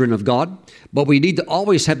children of God, but we need to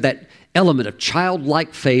always have that element of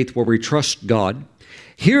childlike faith where we trust God.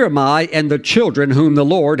 Here am I and the children whom the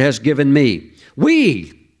Lord has given me.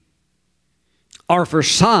 We are for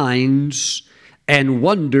signs and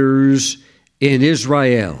wonders in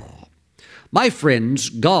Israel. My friends,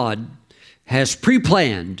 God has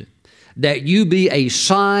pre-planned that you be a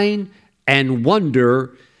sign and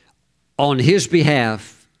wonder on His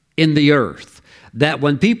behalf in the earth. That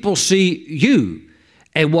when people see you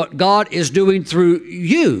and what God is doing through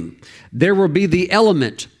you, there will be the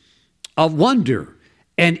element of wonder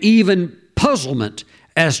and even puzzlement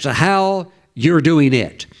as to how you're doing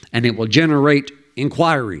it. And it will generate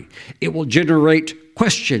inquiry. It will generate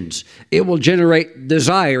questions. It will generate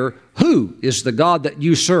desire. Who is the God that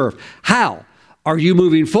you serve? How are you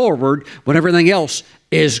moving forward when everything else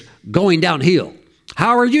is going downhill?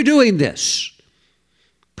 How are you doing this?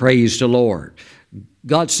 Praise the Lord.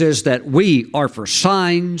 God says that we are for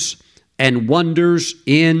signs and wonders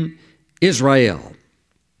in Israel.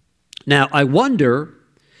 Now, a wonder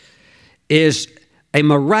is a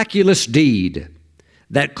miraculous deed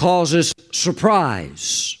that causes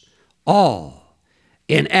surprise, awe,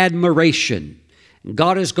 and admiration.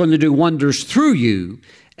 God is going to do wonders through you,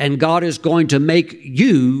 and God is going to make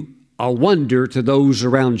you a wonder to those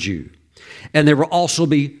around you. And there will also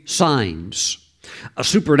be signs. A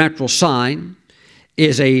supernatural sign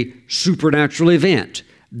is a supernatural event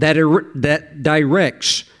that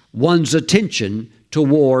directs one's attention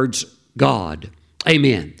towards God.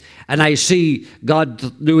 Amen. And I see God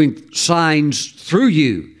doing signs through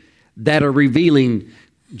you that are revealing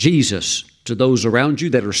Jesus to those around you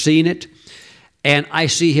that are seeing it. And I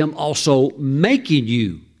see Him also making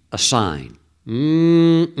you a sign.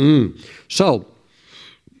 So,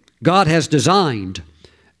 God has designed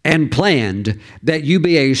and planned that you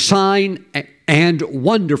be a sign and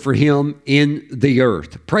wonder for Him in the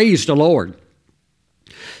earth. Praise the Lord.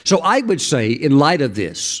 So I would say, in light of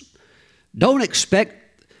this, don't expect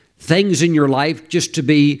things in your life just to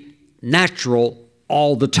be natural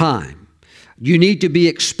all the time. You need to be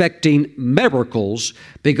expecting miracles,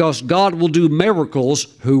 because God will do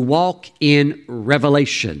miracles who walk in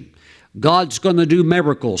revelation. God's going to do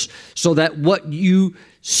miracles so that what you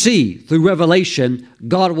see through revelation,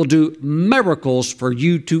 God will do miracles for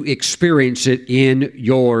you to experience it in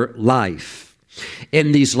your life.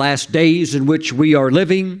 In these last days in which we are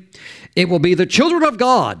living, it will be the children of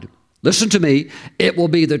God. Listen to me. It will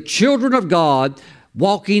be the children of God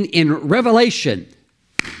walking in revelation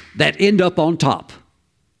that end up on top.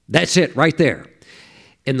 That's it right there.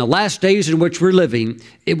 In the last days in which we're living,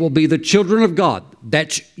 it will be the children of God.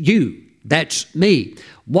 That's you. That's me.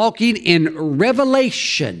 Walking in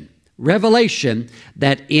revelation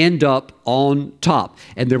that end up on top.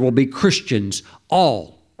 And there will be Christians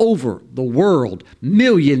all over the world,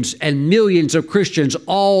 millions and millions of Christians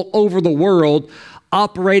all over the world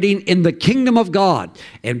operating in the kingdom of God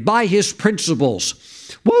and by His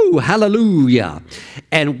principles. Woo, hallelujah.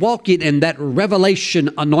 And walking in that revelation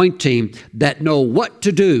anointing that know what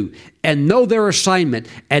to do and know their assignment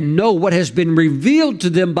and know what has been revealed to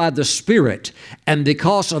them by the Spirit. And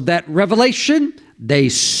because of that revelation, they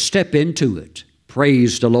step into it.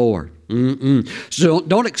 Praise the Lord. So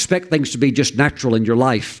don't expect things to be just natural in your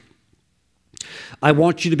life. I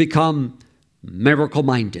want you to become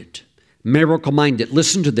miracle-minded. Miracle-minded.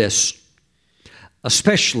 Listen to this.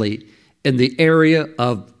 Especially in the area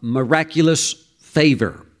of miraculous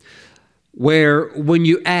favor, where when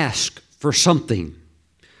you ask for something,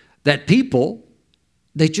 that people,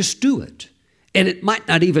 they just do it. And it might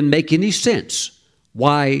not even make any sense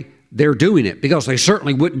why they're doing it, because they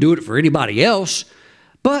certainly wouldn't do it for anybody else.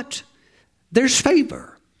 But there's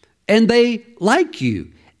favor, and they like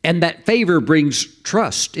you. And that favor brings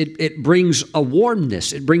trust. It brings a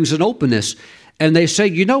warmness. It brings an openness. And they say,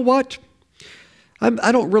 you know what?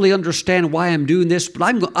 I don't really understand why I'm doing this,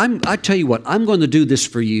 but I tell you what, I'm going to do this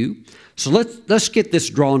for you. So let's get this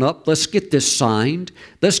drawn up. Let's get this signed.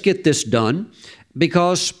 Let's get this done,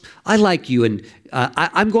 because I like you, and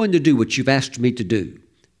I'm going to do what you've asked me to do.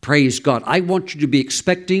 Praise God. I want you to be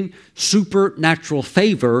expecting supernatural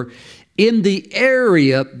favor in the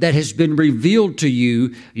area that has been revealed to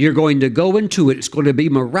you. You're going to go into it. It's going to be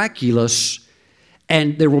miraculous,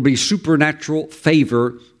 and there will be supernatural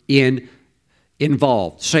favor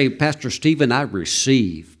involved. Say, Pastor Stephen, I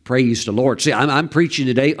receive. Praise the Lord. See, I'm preaching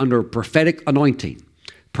today under a prophetic anointing.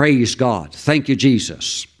 Praise God. Thank you,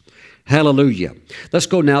 Jesus. Hallelujah. Let's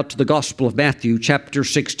go now to the Gospel of Matthew, chapter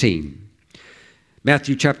 16.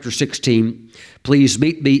 Matthew, chapter 16. Please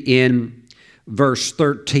meet me in verse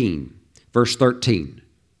 13. Verse 13.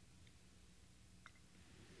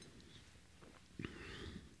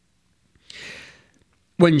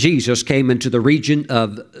 When Jesus came into the region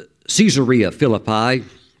of Caesarea Philippi,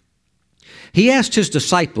 He asked His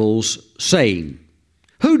disciples, saying,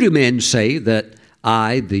 Who do men say that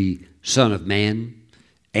I, the Son of Man,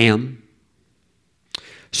 am?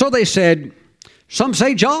 So they said, Some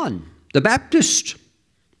say John the Baptist,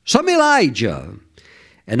 some Elijah,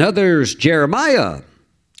 and others Jeremiah,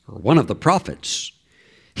 or one of the prophets.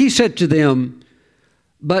 He said to them,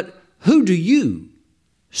 But who do you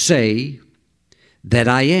say that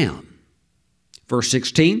I am? Verse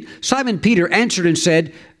 16, Simon Peter answered and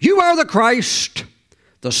said, You are the Christ,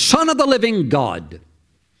 the Son of the living God.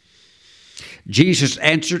 Jesus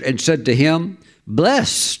answered and said to him,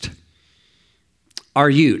 Blessed are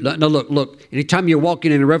you. Now look. Anytime you're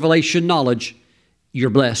walking in revelation knowledge, you're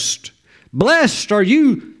blessed. Blessed are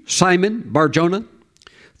you, Simon Bar-Jonah,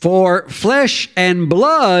 for flesh and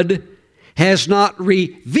blood has not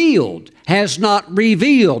revealed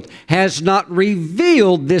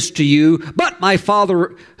this to you, but my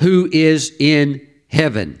Father who is in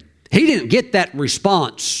heaven. He didn't get that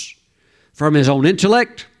response from his own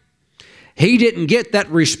intellect. He didn't get that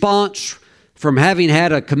response from having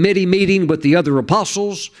had a committee meeting with the other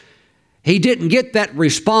apostles. He didn't get that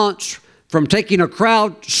response from taking a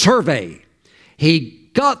crowd survey. He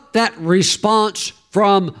got that response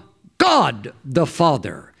from God the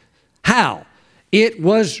Father. How? It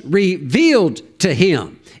was revealed to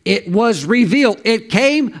him. It was revealed. It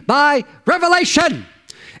came by revelation.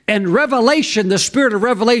 And revelation, the spirit of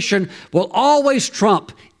revelation, will always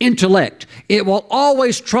trump intellect. It will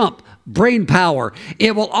always trump brain power.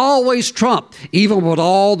 It will always trump even what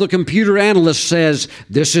all the computer analysts says,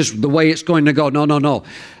 this is the way it's going to go. No.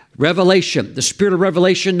 Revelation, the spirit of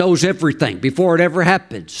revelation knows everything before it ever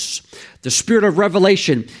happens. The spirit of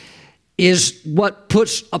revelation is what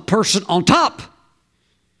puts a person on top.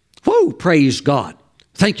 Whoo, praise God.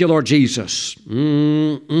 Thank you, Lord Jesus.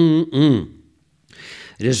 It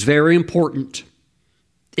is very important.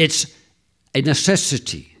 It's a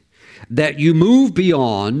necessity that you move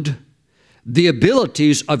beyond the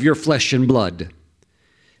abilities of your flesh and blood.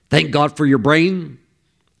 Thank God for your brain.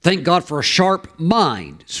 Thank God for a sharp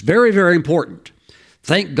mind. It's very, very important.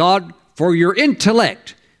 Thank God for your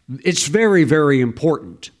intellect. It's very, very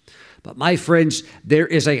important. But my friends, there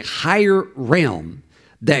is a higher realm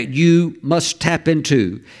that you must tap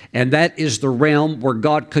into, and that is the realm where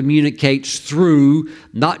God communicates through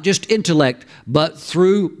not just intellect, but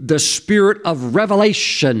through the spirit of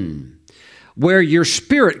revelation, where your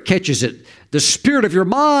spirit catches it, the spirit of your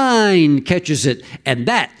mind catches it, and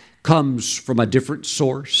that comes from a different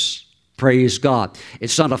source. Praise God.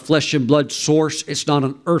 It's not a flesh and blood source. It's not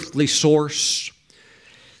an earthly source.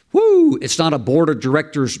 Woo! It's not a board of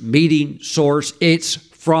directors meeting source. It's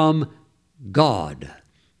from God.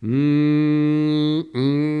 And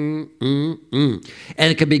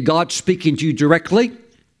it can be God speaking to you directly,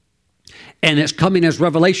 and it's coming as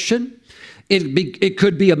revelation. It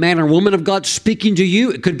could be a man or woman of God speaking to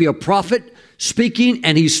you. It could be a prophet speaking,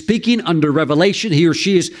 and he's speaking under revelation. He or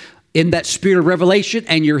she is in that spirit of revelation,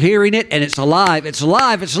 and you're hearing it, and it's alive. It's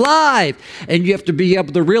alive. It's alive. And you have to be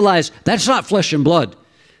able to realize that's not flesh and blood.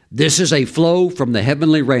 This is a flow from the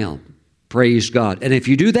heavenly realm. Praise God. And if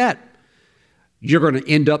you do that, you're going to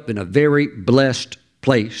end up in a very blessed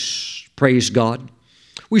place. Praise God.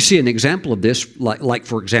 We see an example of this, like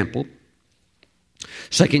for example,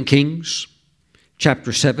 2 Kings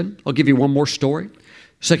chapter 7. I'll give you one more story.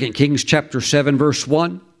 2 Kings chapter 7, verse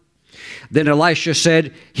 1. Then Elisha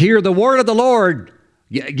said, hear the word of the Lord.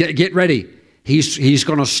 Get ready. He's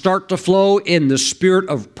going to start to flow in the spirit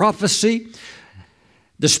of prophecy.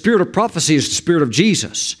 The spirit of prophecy is the spirit of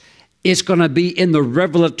Jesus. It's going to be in the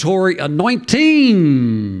revelatory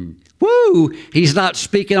anointing. Woo! He's not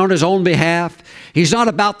speaking on his own behalf. He's not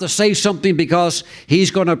about to say something because he's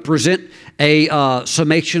going to present a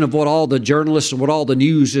summation of what all the journalists and what all the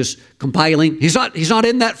news is compiling. He's not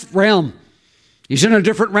in that realm. He's in a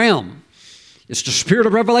different realm. It's the spirit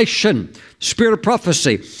of revelation, spirit of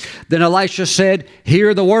prophecy. Then Elisha said,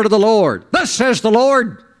 hear the word of the Lord. Thus says the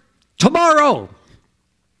Lord, tomorrow,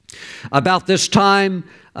 about this time,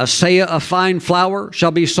 a seah of fine flour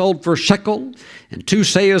shall be sold for a shekel, and 2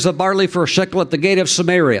 seahs of barley for a shekel at the gate of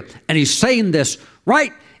Samaria. And he's saying this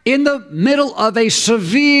right in the middle of a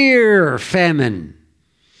severe famine.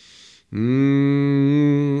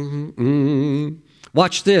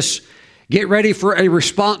 Watch this. Get ready for a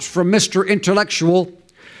response from Mr. Intellectual.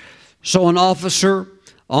 So an officer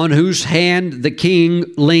on whose hand the king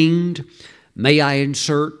leaned, may I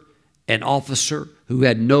insert an officer who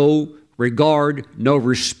had no regard, no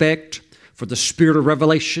respect for the spirit of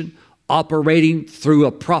revelation operating through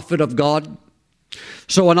a prophet of God.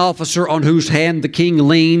 So an officer on whose hand the king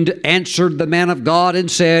leaned answered the man of God and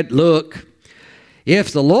said, look,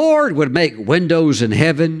 if the Lord would make windows in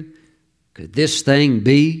heaven, could this thing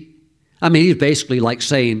be? I mean, he's basically like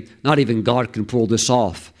saying, not even God can pull this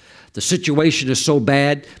off. The situation is so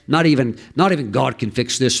bad, not even God can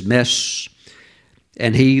fix this mess.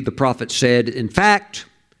 And he, the prophet, said, in fact,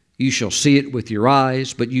 you shall see it with your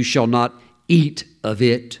eyes, but you shall not eat of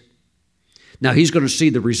it. Now, he's going to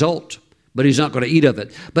see the result, but he's not going to eat of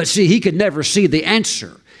it. But see, he could never see the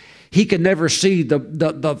answer. He could never see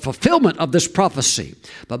the fulfillment of this prophecy.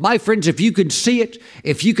 But my friends, if you could see it,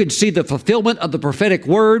 if you could see the fulfillment of the prophetic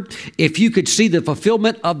word, if you could see the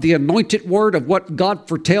fulfillment of the anointed word of what God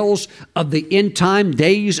foretells of the end time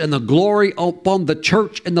days and the glory upon the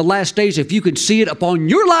church in the last days, if you could see it upon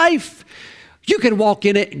your life, you can walk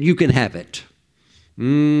in it and you can have it.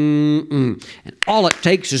 And all it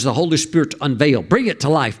takes is the Holy Spirit to unveil. Bring it to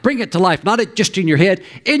life. Bring it to life. Not just in your head,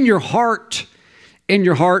 in your heart. In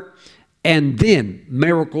your heart. And then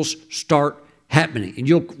miracles start happening. And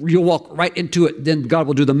you'll walk right into it. Then God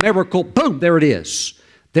will do the miracle. Boom, there it is.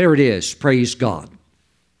 There it is. Praise God.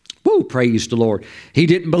 Woo, praise the Lord. He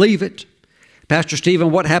didn't believe it. Pastor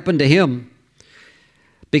Stephen, what happened to him?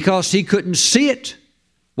 Because he couldn't see it.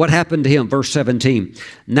 What happened to him? Verse 17.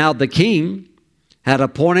 Now the king had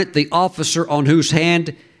appointed the officer on whose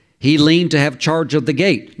hand he leaned to have charge of the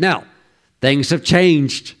gate. Now, things have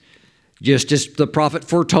changed, just as the prophet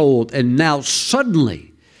foretold. And now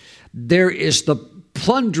suddenly there is the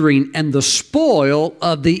plundering and the spoil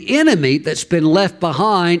of the enemy that's been left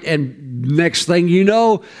behind. And next thing you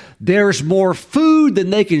know, there's more food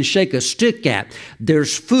than they can shake a stick at.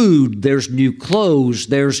 There's food, there's new clothes,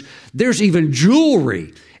 there's even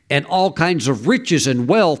jewelry and all kinds of riches and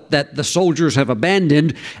wealth that the soldiers have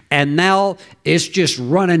abandoned. And now it's just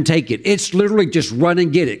run and take it. It's literally just run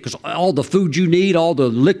and get it, because all the food you need, all the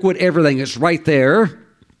liquid, everything is right there.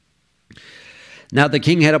 Now the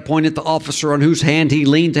king had appointed the officer on whose hand he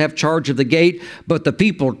leaned to have charge of the gate, but the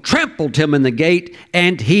people trampled him in the gate,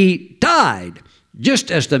 and he died,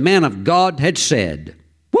 just as the man of God had said.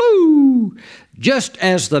 Woo! Just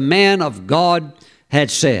as the man of God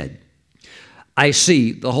had said. I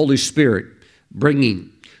see the Holy Spirit bringing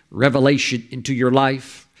revelation into your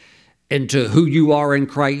life, into who you are in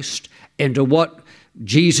Christ, into what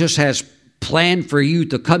Jesus has planned for you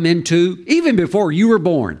to come into, even before you were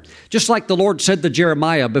born. Just like the Lord said to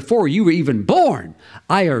Jeremiah, before you were even born,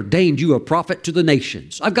 I ordained you a prophet to the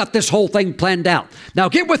nations. I've got this whole thing planned out. Now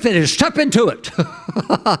get with it and step into it.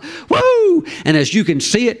 Woo! And as you can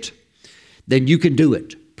see it, then you can do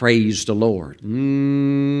it. Praise the Lord.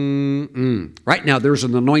 Right now, there's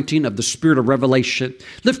an anointing of the Spirit of revelation.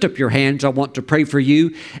 Lift up your hands. I want to pray for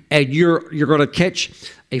you. And you're going to catch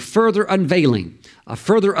a further unveiling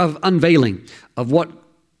of what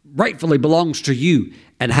rightfully belongs to you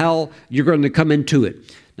and how you're going to come into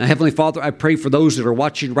it. Now, Heavenly Father, I pray for those that are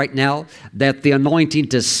watching right now that the anointing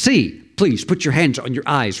to see, please put your hands on your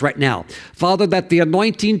eyes right now. Father, that the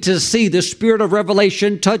anointing to see, the Spirit of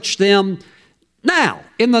revelation, touch them now,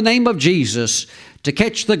 in the name of Jesus, to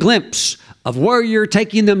catch the glimpse of where you're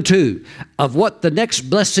taking them to, of what the next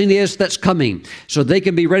blessing is that's coming, so they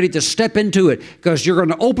can be ready to step into it, because you're going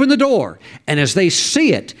to open the door, and as they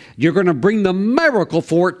see it, you're going to bring the miracle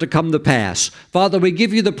for it to come to pass. Father, we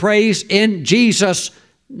give you the praise in Jesus'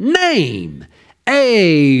 name.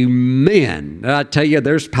 Amen. I tell you,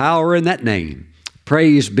 there's power in that name.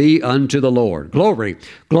 Praise be unto the Lord. Glory,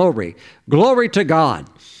 glory, glory to God.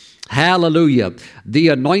 Hallelujah. The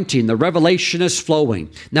anointing, the revelation is flowing.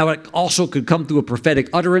 Now, it also could come through a prophetic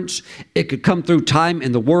utterance. It could come through time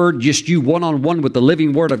in the Word, just you one-on-one with the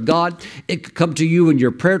living Word of God. It could come to you in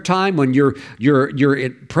your prayer time when you're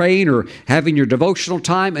praying or having your devotional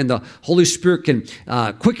time, and the Holy Spirit can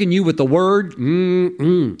quicken you with the Word.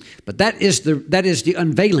 But that is the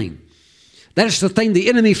unveiling. That is the thing the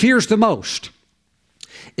enemy fears the most.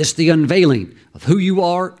 It's the unveiling of who you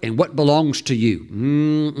are and what belongs to you.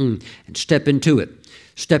 And step into it.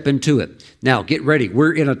 Step into it. Now, get ready.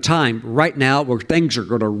 We're in a time right now where things are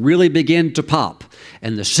going to really begin to pop.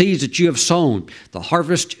 And the seeds that you have sown, the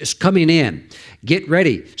harvest is coming in. Get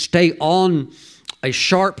ready. Stay on a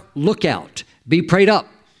sharp lookout. Be prayed up,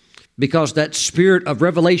 because that spirit of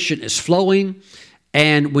revelation is flowing.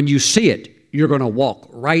 And when you see it, you're going to walk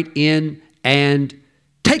right in and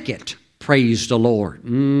take it. Praise the Lord.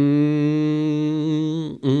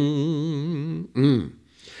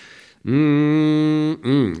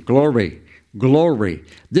 Glory, glory.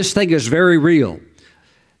 This thing is very real.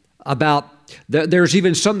 There's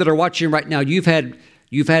even some that are watching right now. You've had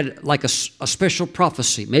like a special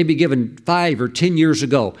prophecy, maybe given 5 or 10 years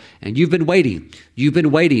ago, and you've been waiting. You've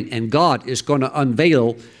been waiting, and God is going to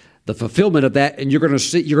unveil the fulfillment of that, and you're going to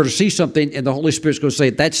see something, and the Holy Spirit's going to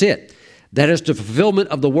say, "That's it." That is the fulfillment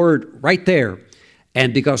of the word right there.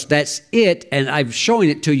 And because that's it, and I'm showing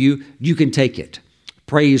it to you, you can take it.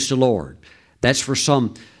 Praise the Lord. That's for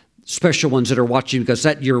some special ones that are watching, because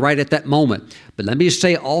you're right at that moment. But let me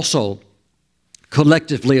say also,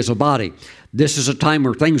 collectively as a body, this is a time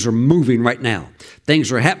where things are moving right now.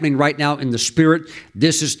 Things are happening right now in the Spirit.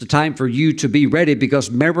 This is the time for you to be ready, because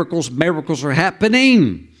miracles are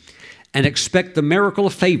happening. And expect the miracle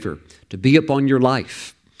of favor to be upon your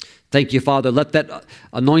life. Thank you, Father. Let that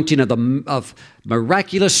anointing of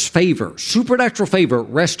miraculous favor, supernatural favor,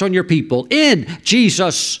 rest on your people in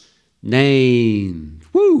Jesus' name.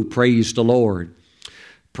 Woo! Praise the Lord.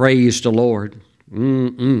 Praise the Lord.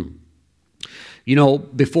 You know,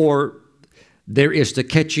 before there is the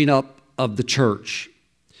catching up of the church.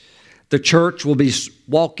 The church will be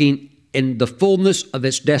walking in the fullness of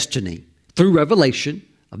its destiny through revelation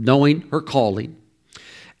of knowing her calling.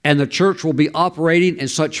 And the church will be operating in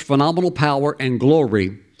such phenomenal power and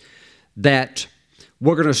glory that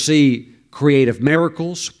we're going to see creative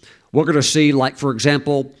miracles. We're going to see, like, for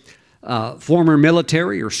example, former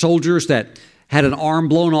military or soldiers that had an arm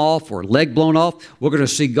blown off or leg blown off. We're going to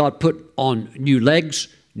see God put on new legs,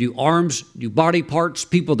 new arms, new body parts,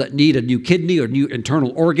 people that need a new kidney or new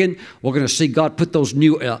internal organ. We're going to see God put those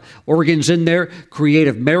new organs in there.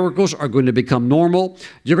 Creative miracles are going to become normal.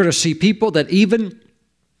 You're going to see people that even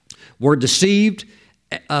were deceived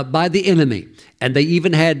by the enemy, and they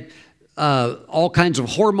even had all kinds of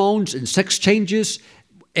hormones and sex changes,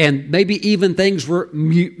 and maybe even things were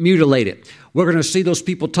mutilated. We're going to see those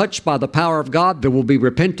people touched by the power of God. There will be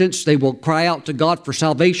repentance. They will cry out to God for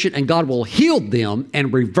salvation, and God will heal them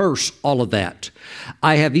and reverse all of that.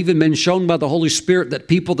 I have even been shown by the Holy Spirit that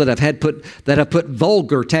people that have put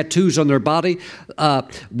vulgar tattoos on their body,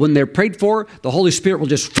 when they're prayed for, the Holy Spirit will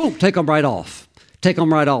just take them right off. Take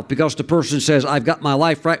them right off, because the person says, I've got my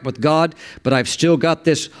life right with God, but I've still got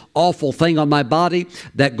this awful thing on my body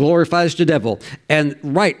that glorifies the devil. And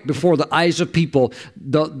right before the eyes of people,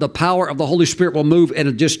 the power of the Holy Spirit will move and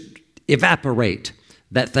it'll just evaporate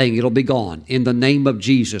that thing. It'll be gone in the name of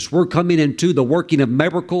Jesus. We're coming into the working of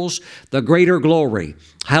miracles, the greater glory.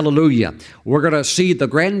 Hallelujah. We're going to see the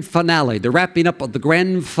grand finale, the wrapping up of the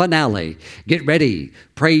grand finale. Get ready.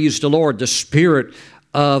 Praise the Lord. The Spirit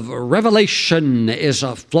of revelation is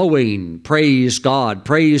flowing. Praise God.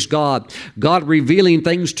 Praise God. God revealing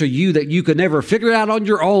things to you that you could never figure out on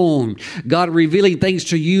your own. God revealing things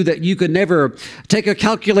to you that you could never take a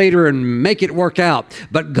calculator and make it work out.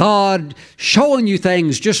 But God showing you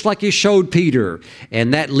things just like He showed Peter.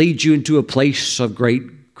 And that leads you into a place of great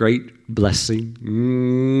blessing.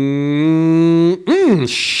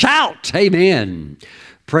 Shout. Amen.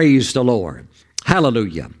 Praise the Lord.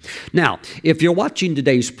 Hallelujah. Now, if you're watching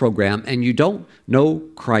today's program and you don't know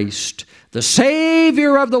Christ, the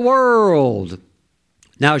Savior of the world,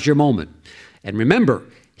 now's your moment. And remember,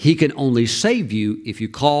 He can only save you if you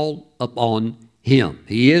call upon Him.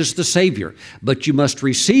 He is the Savior, but you must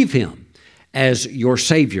receive Him as your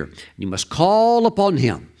Savior. You must call upon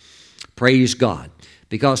Him. Praise God.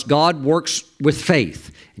 Because God works with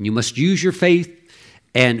faith, and you must use your faith.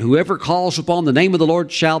 And whoever calls upon the name of the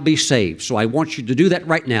Lord shall be saved. So I want you to do that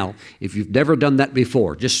right now. If you've never done that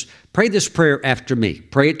before, just pray this prayer after me.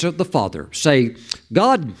 Pray it to the Father. Say,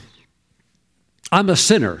 God, I'm a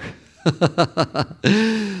sinner.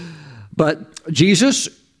 But Jesus,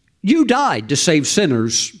 you died to save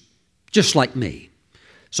sinners just like me.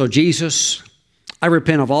 So Jesus, I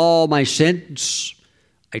repent of all my sins.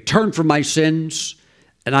 I turn from my sins,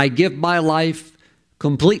 and I give my life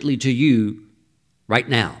completely to you right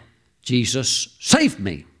now. Jesus, save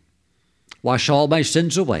me. Wash all my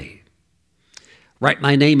sins away. Write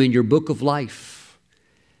my name in your book of life.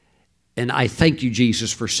 And I thank you,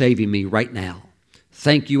 Jesus, for saving me right now.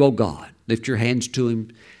 Thank you, oh God. Lift your hands to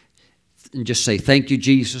Him and just say, thank you,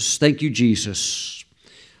 Jesus. Thank you, Jesus.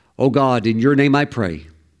 Oh God, in your name I pray.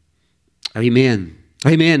 Amen.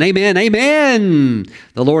 Amen, amen, amen.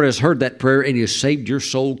 The Lord has heard that prayer and He has saved your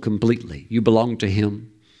soul completely. You belong to Him.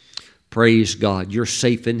 Praise God. You're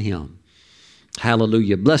safe in Him.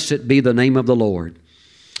 Hallelujah. Blessed be the name of the Lord.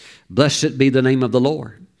 Blessed be the name of the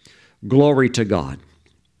Lord. Glory to God.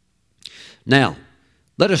 Now,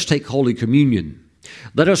 let us take Holy Communion.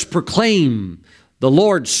 Let us proclaim the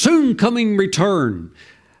Lord's soon coming return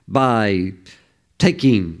by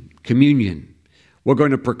taking communion. We're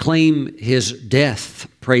going to proclaim His death,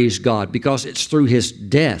 praise God, because it's through His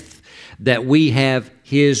death that we have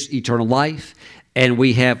His eternal life. And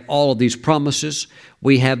we have all of these promises.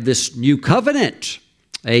 We have this new covenant.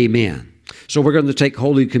 Amen. So we're going to take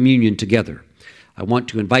Holy Communion together. I want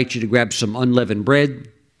to invite you to grab some unleavened bread,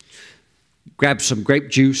 grab some grape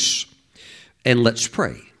juice, and let's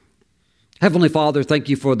pray. Heavenly Father, thank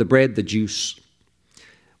you for the bread, the juice.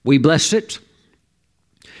 We bless it.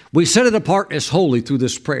 We set it apart as holy through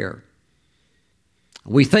this prayer.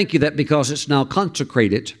 We thank you that because it's now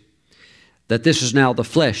consecrated, that this is now the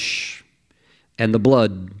flesh and the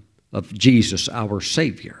blood of Jesus, our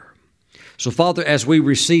Savior. So, Father, as we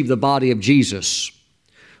receive the body of Jesus,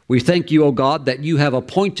 we thank you, O God, that you have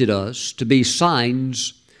appointed us to be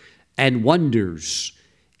signs and wonders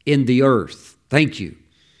in the earth. Thank you.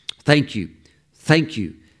 Thank you. Thank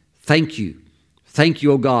you. Thank you. Thank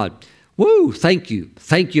you, O God. Woo! Thank you.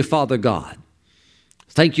 Thank you, Father God.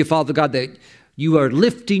 Thank you, Father God, that you are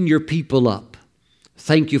lifting your people up.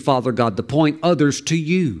 Thank you, Father God, to point others to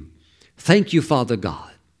you. Thank you, Father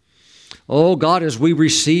God. Oh God, as we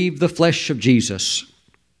receive the flesh of Jesus,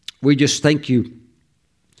 we just thank you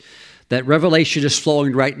that revelation is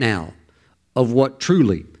flowing right now of what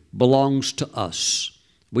truly belongs to us.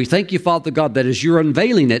 We thank you, Father God, that as you're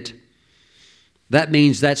unveiling it, that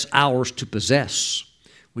means that's ours to possess.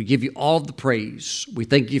 We give you all the praise. We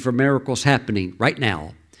thank you for miracles happening right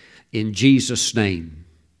now in Jesus' name.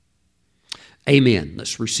 Amen.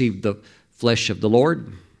 Let's receive the flesh of the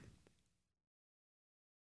Lord.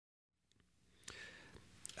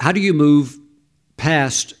 How do you move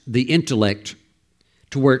past the intellect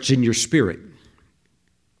to where it's in your spirit?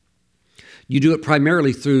 You do it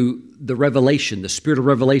primarily through the revelation, the spirit of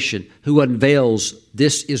revelation, who unveils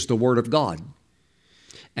this is the Word of God.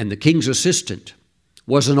 And the king's assistant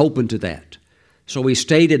wasn't open to that. So he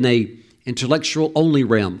stayed in a intellectual only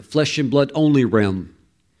realm, flesh and blood only realm.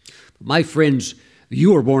 My friends,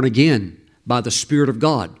 you are born again by the Spirit of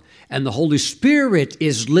God, and the Holy Spirit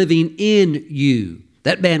is living in you.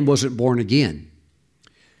 That man wasn't born again.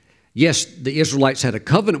 Yes, the Israelites had a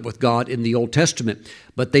covenant with God in the Old Testament,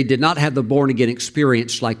 but they did not have the born-again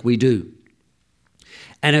experience like we do.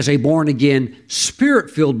 And as a born-again,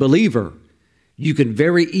 Spirit-filled believer, you can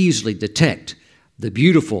very easily detect the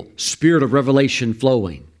beautiful spirit of revelation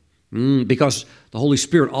flowing because the Holy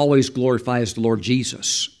Spirit always glorifies the Lord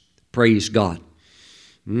Jesus. Praise God.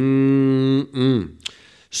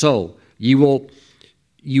 So you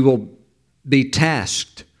will be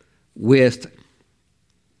tasked with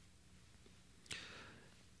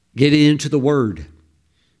getting into the Word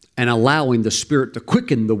and allowing the Spirit to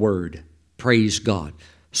quicken the Word. Praise God.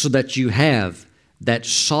 So that you have that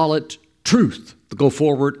solid truth to go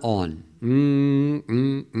forward on.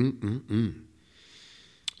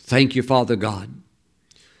 Thank you, Father God.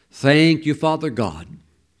 Thank you, Father God.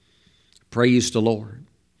 Praise the Lord.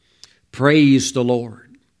 Praise the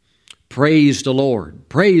Lord. Praise the Lord.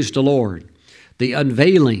 Praise the Lord. The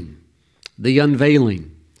unveiling. The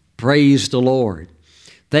unveiling. Praise the Lord.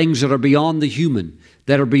 Things that are beyond the human,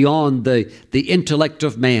 that are beyond the intellect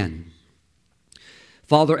of man.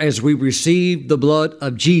 Father, as we receive the blood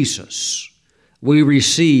of Jesus, we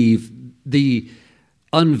receive the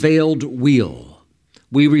unveiled will.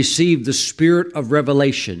 We receive the spirit of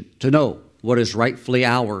revelation to know what is rightfully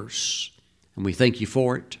ours. And we thank you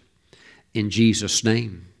for it in Jesus'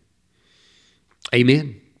 name.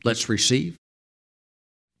 Amen. Let's receive.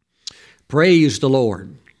 Praise the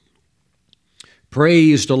Lord.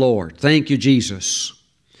 Praise the Lord. Thank you, Jesus.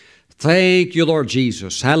 Thank you, Lord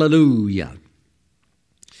Jesus. Hallelujah.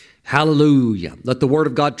 Hallelujah. Let the Word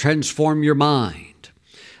of God transform your mind.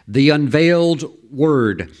 The unveiled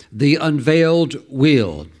Word, the unveiled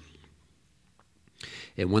will.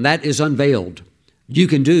 And when that is unveiled, you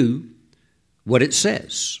can do what it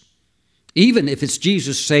says. Even if it's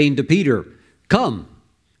Jesus saying to Peter, come.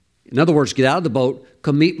 In other words, get out of the boat,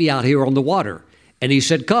 come meet me out here on the water. And he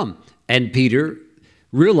said, come. And Peter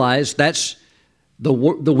realized that's the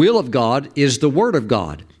will of God is the Word of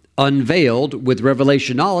God. Unveiled with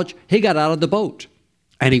revelation knowledge, he got out of the boat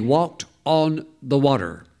and he walked on the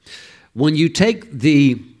water. When you take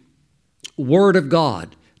the Word of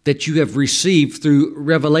God that you have received through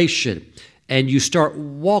revelation and you start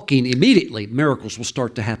walking immediately, miracles will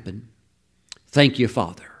start to happen. Thank you,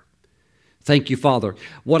 Father. Thank you, Father.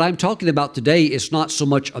 What I'm talking about today is not so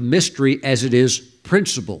much a mystery as it is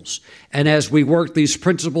principles. And as we work these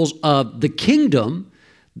principles of the kingdom,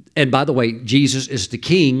 and by the way, Jesus is the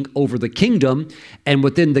king over the kingdom, and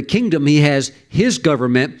within the kingdom he has his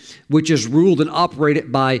government, which is ruled and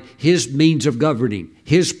operated by his means of governing.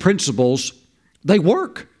 His principles, they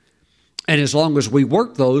work. And as long as we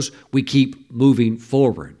work those, we keep moving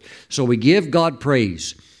forward. So we give God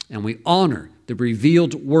praise and we honor the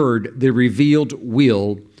revealed word, the revealed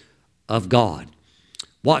will of God.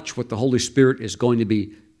 Watch what the Holy Spirit is going to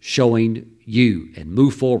be showing you and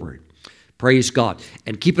move forward. Praise God.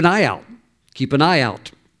 And keep an eye out. Keep an eye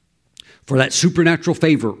out for that supernatural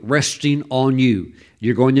favor resting on you.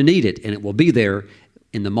 You're going to need it, and it will be there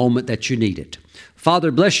in the moment that you need it.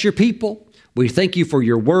 Father, bless your people. We thank you for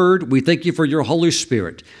your word. We thank you for your Holy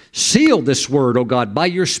Spirit. Seal this word, O God, by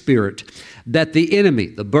your Spirit, that the enemy,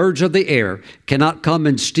 the birds of the air, cannot come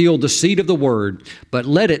and steal the seed of the word, but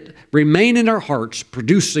let it remain in our hearts,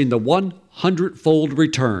 producing the 100-fold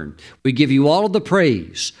return. We give you all of the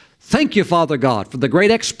praise. Thank you, Father God, for the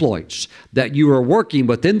great exploits that you are working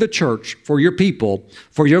within the church for your people,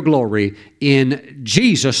 for your glory, in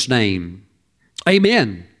Jesus' name.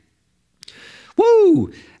 Amen.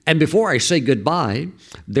 Woo! And before I say goodbye,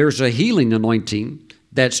 there's a healing anointing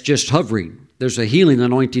that's just hovering. there's a healing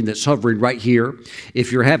anointing that's hovering right here.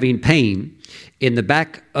 If you're having pain in the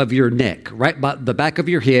back of your neck, right by the back of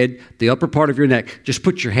your head, the upper part of your neck, just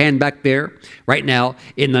put your hand back there right now.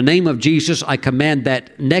 In the name of Jesus, I command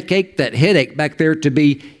that neck ache, that headache back there to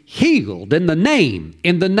be healed in the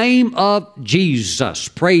name of Jesus.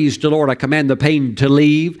 Praise the Lord. I command the pain to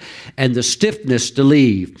leave and the stiffness to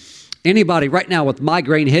leave. Anybody right now with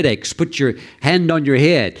migraine headaches, put your hand on your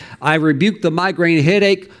head. I rebuke the migraine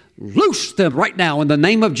headache. Loose them right now in the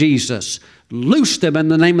name of Jesus. Loose them in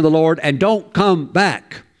the name of the Lord and don't come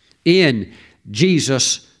back in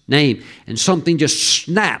Jesus' name. And something just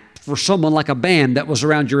snapped for someone like a band that was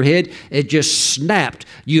around your head. It just snapped.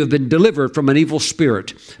 You have been delivered from an evil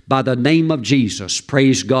spirit by the name of Jesus.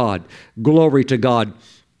 Praise God. Glory to God.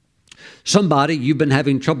 Somebody, you've been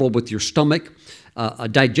having trouble with your stomach, a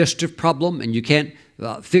digestive problem, and you can't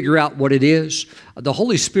figure out what it is. The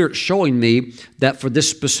Holy Spirit showing me that for this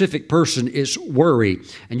specific person is worry.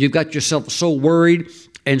 And you've got yourself so worried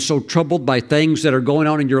and so troubled by things that are going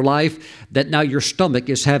on in your life that now your stomach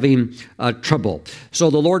is having trouble. So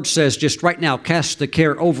the Lord says, just right now, cast the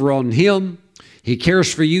care over on Him. He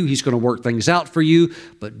cares for you. He's going to work things out for you,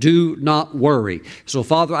 but do not worry. So,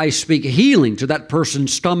 Father, I speak healing to that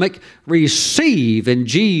person's stomach. Receive in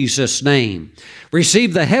Jesus' name.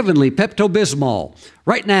 Receive the heavenly Pepto-Bismol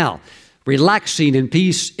right now, relaxing in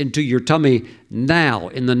peace into your tummy now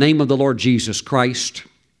in the name of the Lord Jesus Christ.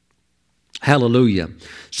 Hallelujah.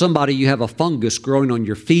 Somebody, you have a fungus growing on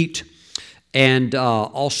your feet and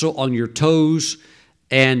also on your toes,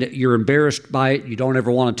 and you're embarrassed by it. You don't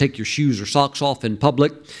ever want to take your shoes or socks off in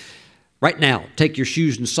public. Right now, take your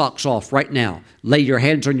shoes and socks off right now. Lay your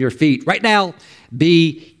hands on your feet right now.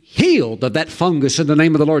 Be healed of that fungus in the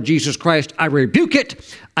name of the Lord Jesus Christ. I rebuke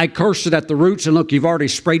it. I curse it at the roots. And look, you've already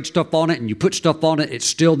sprayed stuff on it and you put stuff on it. It's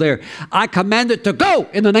still there. I command it to go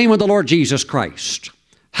in the name of the Lord Jesus Christ.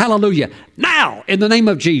 Hallelujah. Now, in the name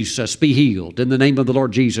of Jesus, be healed in the name of the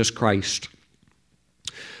Lord Jesus Christ.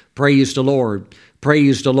 Praise the Lord.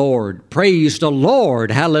 Praise the Lord. Praise the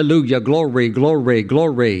Lord. Hallelujah. Glory, glory,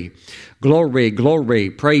 glory. Glory,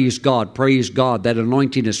 glory. Praise God. Praise God. That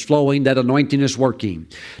anointing is flowing. That anointing is working.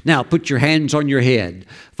 Now, put your hands on your head.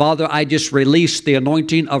 Father, I just release the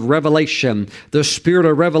anointing of revelation, the spirit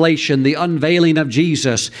of revelation, the unveiling of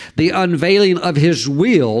Jesus, the unveiling of His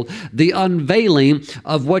will, the unveiling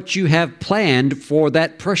of what you have planned for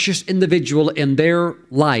that precious individual in their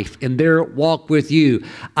life, in their walk with you.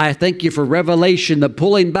 I thank you for revelation, the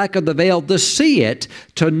pulling back of the veil to see it,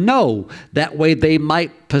 to know, that way they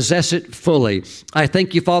might possess it fully. I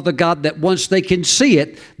thank you, Father God, that once they can see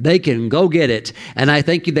it, they can go get it. And I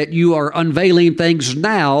thank you that you are unveiling things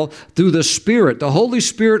now through the Spirit, the Holy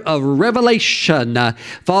Spirit of revelation.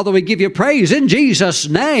 Father, we give you praise in Jesus'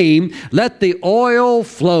 name. Let the oil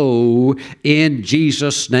flow in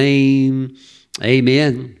Jesus' name.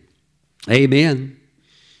 Amen. Amen.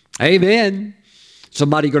 Amen.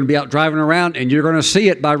 Somebody going to be out driving around and you're going to see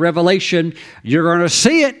it by revelation. You're going to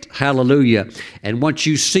see it. Hallelujah. And once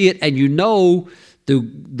you see it and you know through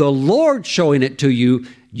the Lord showing it to you,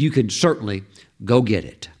 you can certainly go get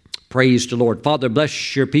it. Praise the Lord. Father,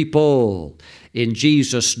 bless your people. In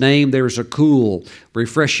Jesus' name, there's a cool,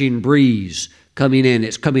 refreshing breeze coming in.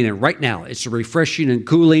 It's coming in right now. It's refreshing and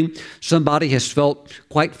cooling. Somebody has felt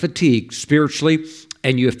quite fatigued spiritually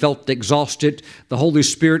and you have felt exhausted. The Holy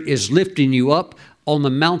Spirit is lifting you up on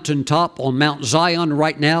the mountaintop, on Mount Zion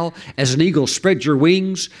right now. As an eagle, spread your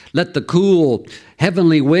wings. Let the cool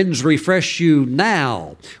heavenly winds refresh you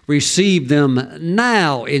now. Receive them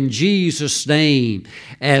now in Jesus' name.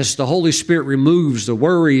 As the Holy Spirit removes the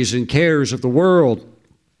worries and cares of the world.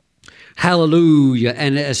 Hallelujah.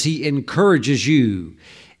 And as He encourages you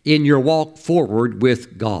in your walk forward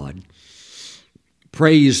with God.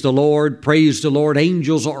 Praise the Lord. Praise the Lord.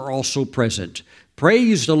 Angels are also present.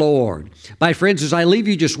 Praise the Lord. My friends, as I leave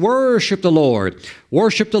you, just worship the Lord.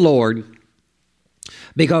 Worship the Lord,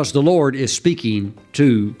 because the Lord is speaking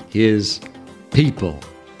to His people.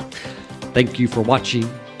 Thank you for watching.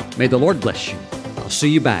 May the Lord bless you. I'll see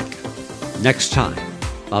you back next time.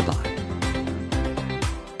 Bye-bye.